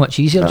becomes so much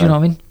easier. Do you know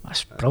what I mean?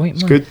 That's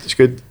brilliant, man. It's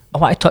good. I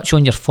want to touch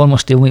on your former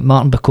staleweight,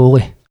 Martin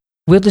Bakole.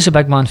 Where does the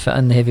big man fit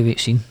in the heavyweight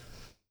scene?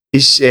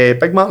 He's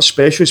big man,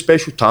 special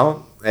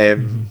talent.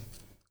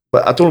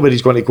 But I don't know where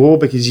he's going to go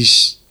because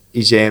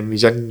he's in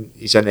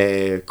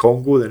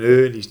Congo the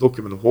now and he's not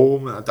coming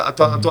home. I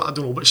don't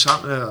know what's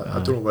happening. I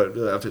don't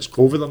know if it's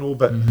COVID or no.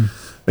 But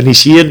when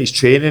he's here and he's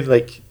training,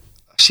 like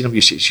I seen him,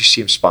 you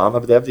see him sparring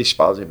every day. Every day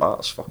spars he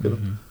matters fucking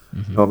him.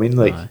 You know what I mean?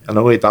 Like I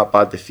know he had that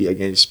bad defeat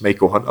against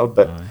Michael Hunter,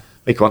 but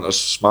Michael Hunter's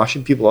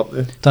smashing people up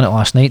now. Done it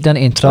last night, didn't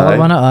he? In Triller,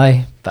 wasn't it?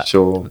 Aye. But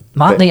so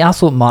Martin, I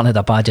thought Martin had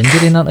a bad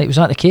injury in that night. Was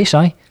that the case?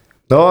 Aye.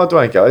 No, I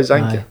don't think it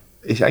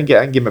is. I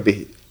think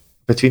maybe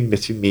between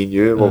me and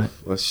you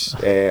was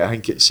I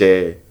think it's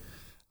I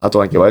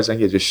don't think it was. I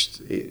think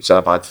it's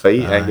a bad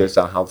fight. I think it was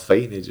a hard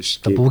fight and he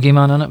just the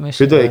bogeyman in it, mate.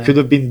 It could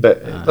have been,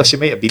 but listen,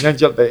 he might have been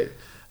injured, but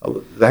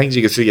the things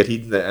you go through your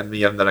head and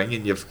you're in the ring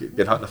and you've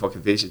been hit in the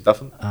fucking face is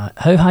different.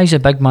 How high's the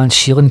big man's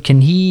ceiling? Can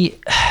he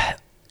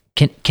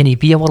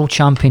be a world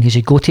champion? Does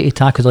he go to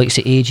attack with like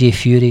say AJ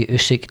Fury,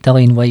 Usyk,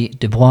 Dillian White,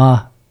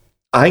 Dubois?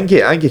 I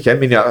think he can. I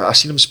mean, I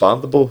seen him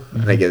sparring the ball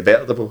and I get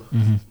better the ball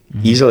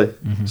easily.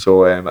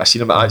 So I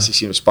actually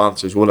seen him sparring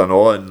to Zola and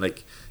all, and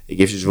like he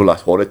gives Zola a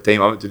horrid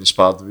time. I went down and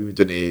sparred. We went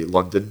down to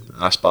London.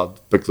 I sparred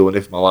Big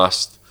Loney for my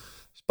last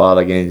spar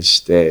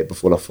against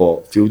before I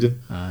fought Fielding.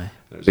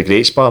 It was a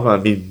great spar,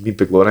 man. Me and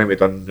Big Loney, we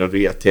done a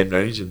rate of 10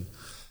 rounds and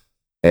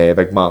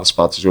Big Martin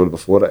sparred to Zola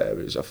before it. It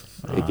was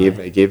he gave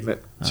me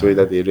it. So he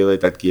really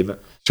did give me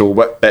it. So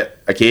but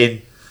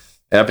again,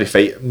 every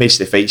fight, most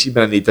of the fights he's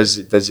been in, he does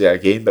it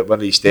again. But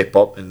when he step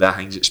up and that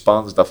things at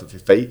sparring is different for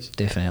fights.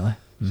 Definitely.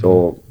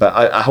 So, but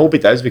I hope he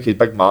does because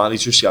Big Martin,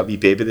 he's just got a wee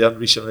baby there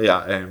recently,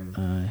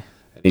 and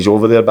he's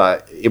over there.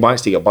 But he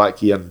wants to get back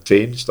here and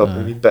train and stuff.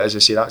 I mean, but as I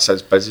say, that's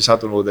his business. I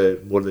don't know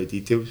more of the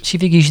details. See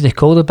if he gives you the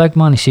call, the big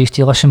man. He says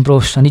to you, "Listen,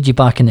 bros, I need you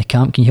back in the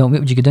camp. Can you help me?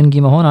 Would you go down and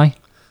give me a horn?" Aye.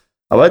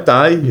 I would,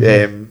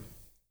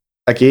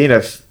 again,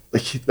 if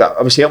like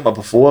I was helping him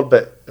before,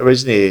 but it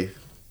wasn't. It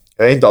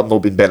ended up not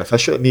being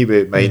beneficial to me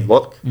with my own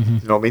work. You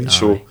know what I mean?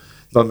 So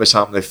none was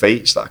happening in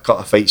fights. Like a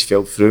couple of fights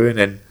fell through, and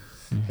then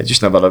it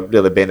just never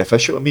really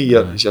beneficial to me.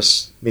 It's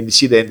just, I mean, you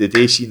see, at the end of the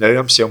day, see now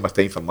I'm selling my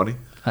time for money.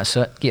 That's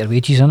it. Get your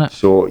wages in it.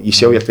 So you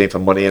sell your time for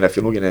money, and if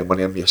you're not getting any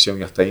money and you're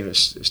selling your time,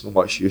 it's not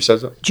much use,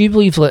 is it? Do you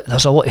believe that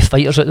there's a lot of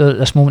fighters out there at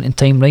this moment in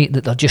time, right,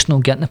 that they're just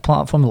not getting the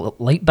platform,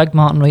 like Big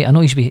Martin, right? I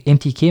know he's with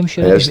MTK, I'm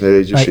sure. Yes,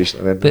 no, just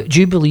recently. But do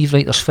you believe,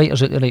 right, there's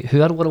fighters out there, right,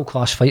 who are world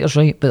class fighters,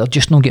 right, but they're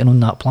just not getting on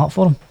that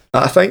platform?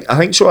 I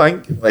think so.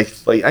 I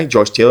think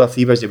Josh Taylor, if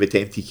he wasn't with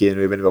MTK, and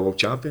he wouldn't be world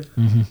champion.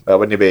 I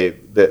wouldn't be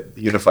the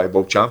unified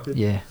world champion.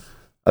 Yeah.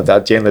 I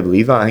generally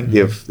believe that. I think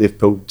they've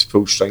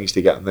pulled strings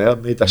to get him there.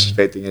 No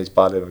disrespect against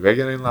Barry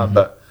McGregor and that,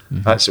 but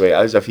that's the way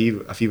it is. If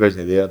he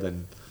wasn't there,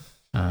 then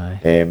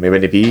he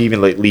wouldn't be. Even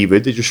like Lee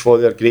Wood, they just fought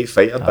there, great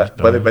fighter, but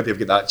whether they've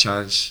got that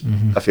chance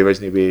if he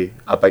wasn't with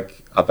a big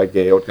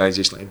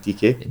organisation like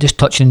MTK. Just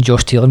touching on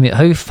Josh Taylor, mate,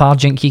 how far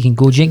do you think he can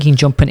go? Do you think he can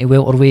jump into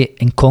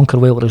welterweight and conquer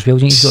welter as well?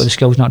 Do you think he's got the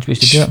skills and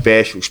attributes to do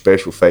it?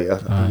 Special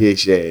fighter.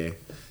 He's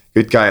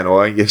good guy and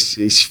all.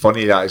 He's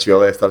funny that as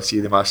well. After I see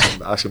them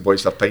asking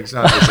boys for pints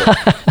and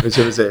that. It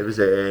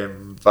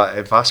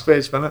was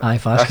Vasquez, wasn't it? Aye,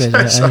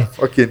 Vasquez.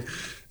 Fucking.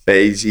 But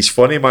he's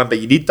funny, man. But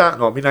you need that.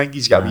 No, I mean, I think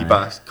he's got a wee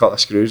cut of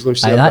screws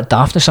loose. Aye, that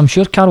daftness. I'm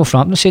sure Carol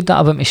Frampton said that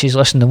about me. He says,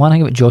 listen, the one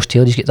thing about Josh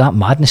Taylor, he's got that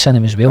madness in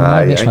him as well.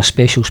 That makes him a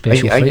special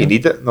fighter. I think you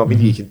need it. No, I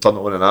mean, you can turn it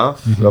on and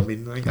off. I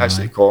mean, I think that's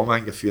the call him. I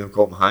think a few of them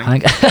call him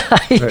Hank. So I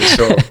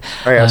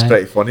think that's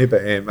pretty funny.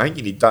 But I think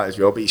you need that as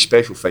well. But he's a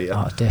special fighter.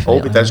 I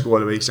hope he does go all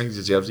the way. He thinks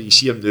he deserves it. You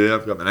see him do it.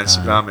 I've got him on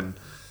Instagram and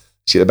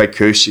see the big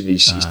coach, and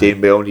he's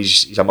doing well, and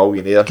he's a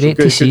millionaire. Great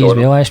to see as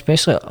well,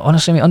 especially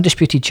honestly,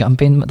 undisputed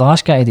champion. The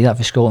last guy to do that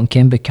for Scotland,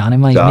 Ken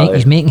Buchanan, man,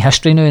 he's making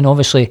history now, and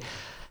obviously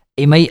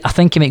I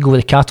think he might go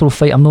with the Catterall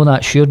fight. I'm not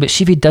that sure, but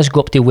see if he does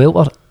go up to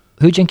welter,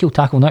 who do you think he'll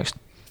tackle next?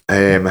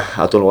 I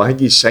don't know. I think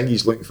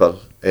he's looking for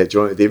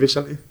Jonathan Davis,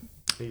 isn't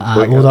he?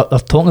 Well, they're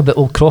talking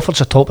about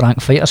Crawford's a top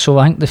rank fighter, so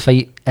I think the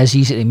fight is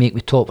easy to make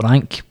with top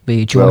rank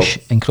with Josh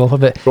and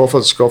Crawford. But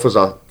Crawford's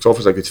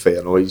a good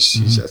fighter. No,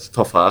 he's a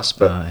tough ass,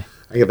 but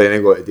I think if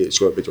anything got to do, it's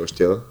got to be Josh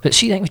Taylor. But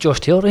see, I think with Josh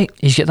Taylor, right,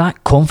 he's got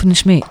that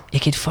confidence, mate. He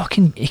could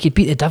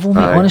beat the devil,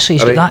 mate. Honestly,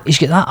 he's got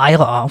that eye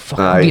like, I'll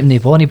fucking beat him in the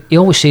ball. He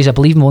always says, I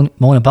believe in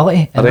my own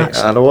ability. I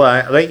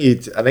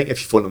think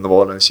if you phoned him in the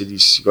morning and said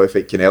he's got to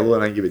fight Canelo,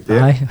 I think he would do it.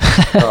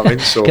 You know what I mean?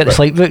 So, get the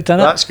flight booked, innit?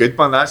 That's good,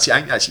 man. I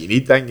think that's what you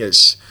need. I think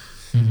it's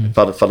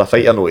for the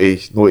fighter not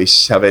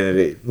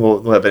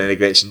to have any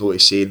regrets and not to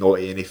say no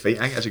to any fight.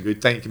 I think that's a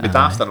good thing. It can be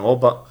daft and all,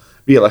 but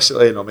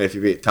realistically, you know, if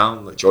you've got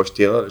talent like Josh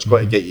Taylor, it's got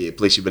to get you to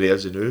places where he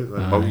is now,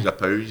 millions of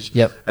pounds,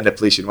 in the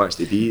place he wants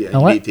to be, and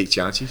you need to take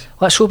chances.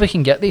 Let's hope we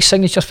can get these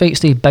signature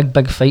fights, the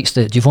big fights.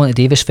 The Gervonta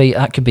Davis fight,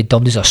 that could be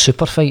dubbed as a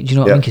super fight, do you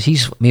know what I mean? Because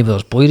he's maybe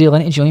there's boy real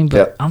in it, do you know what I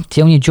mean? But I'm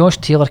telling you, Josh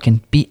Taylor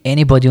can beat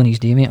anybody on his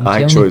day, mate. I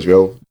think so as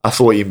well. I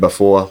thought even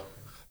before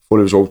he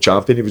was world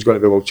champion, he was going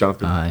to be world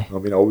champion. I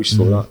mean, I always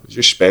thought that. It's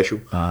just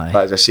special. But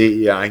as I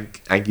say, I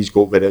think he's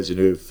got where he is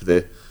now for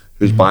the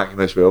who's backing him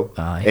as well.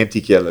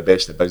 MTK are the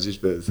best in the business,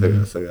 but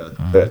without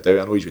a doubt.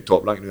 I know he's with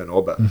top rank now and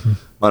all, but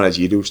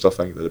managerial stuff,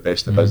 I think they're the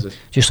best in the business.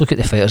 Just look at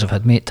the fighters I've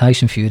had, mate.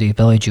 Tyson Fury,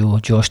 Billy Joe,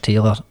 Josh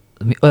Taylor,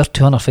 our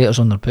 200 fighters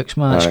on their books,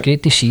 man. It's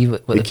great to see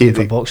what they're doing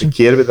for boxing. They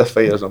care about their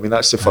fighters. I mean,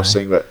 that's the first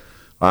thing that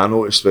I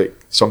noticed, like,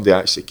 somebody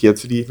actually cared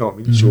for you, you know what I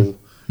mean? So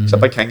it's a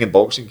big thing in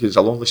boxing because it's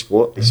a lonely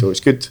sport, so it's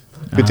good to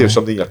have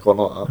somebody in your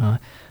corner like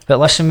that. But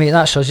listen, mate,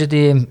 that's us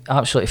today.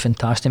 Absolutely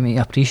fantastic, mate.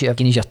 I appreciate you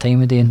giving us your time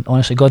today, and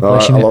honestly, God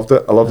bless you, mate.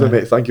 I loved it,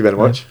 mate. Thank you very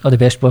much. All the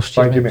best, bro.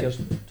 Thank you, mate. Cheers.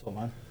 Top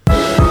man.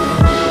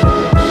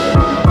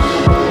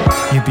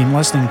 You've been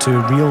listening to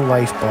Real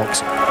Life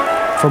Boxing.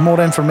 For more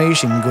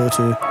information, go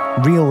to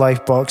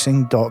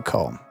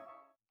reallifeboxing.com.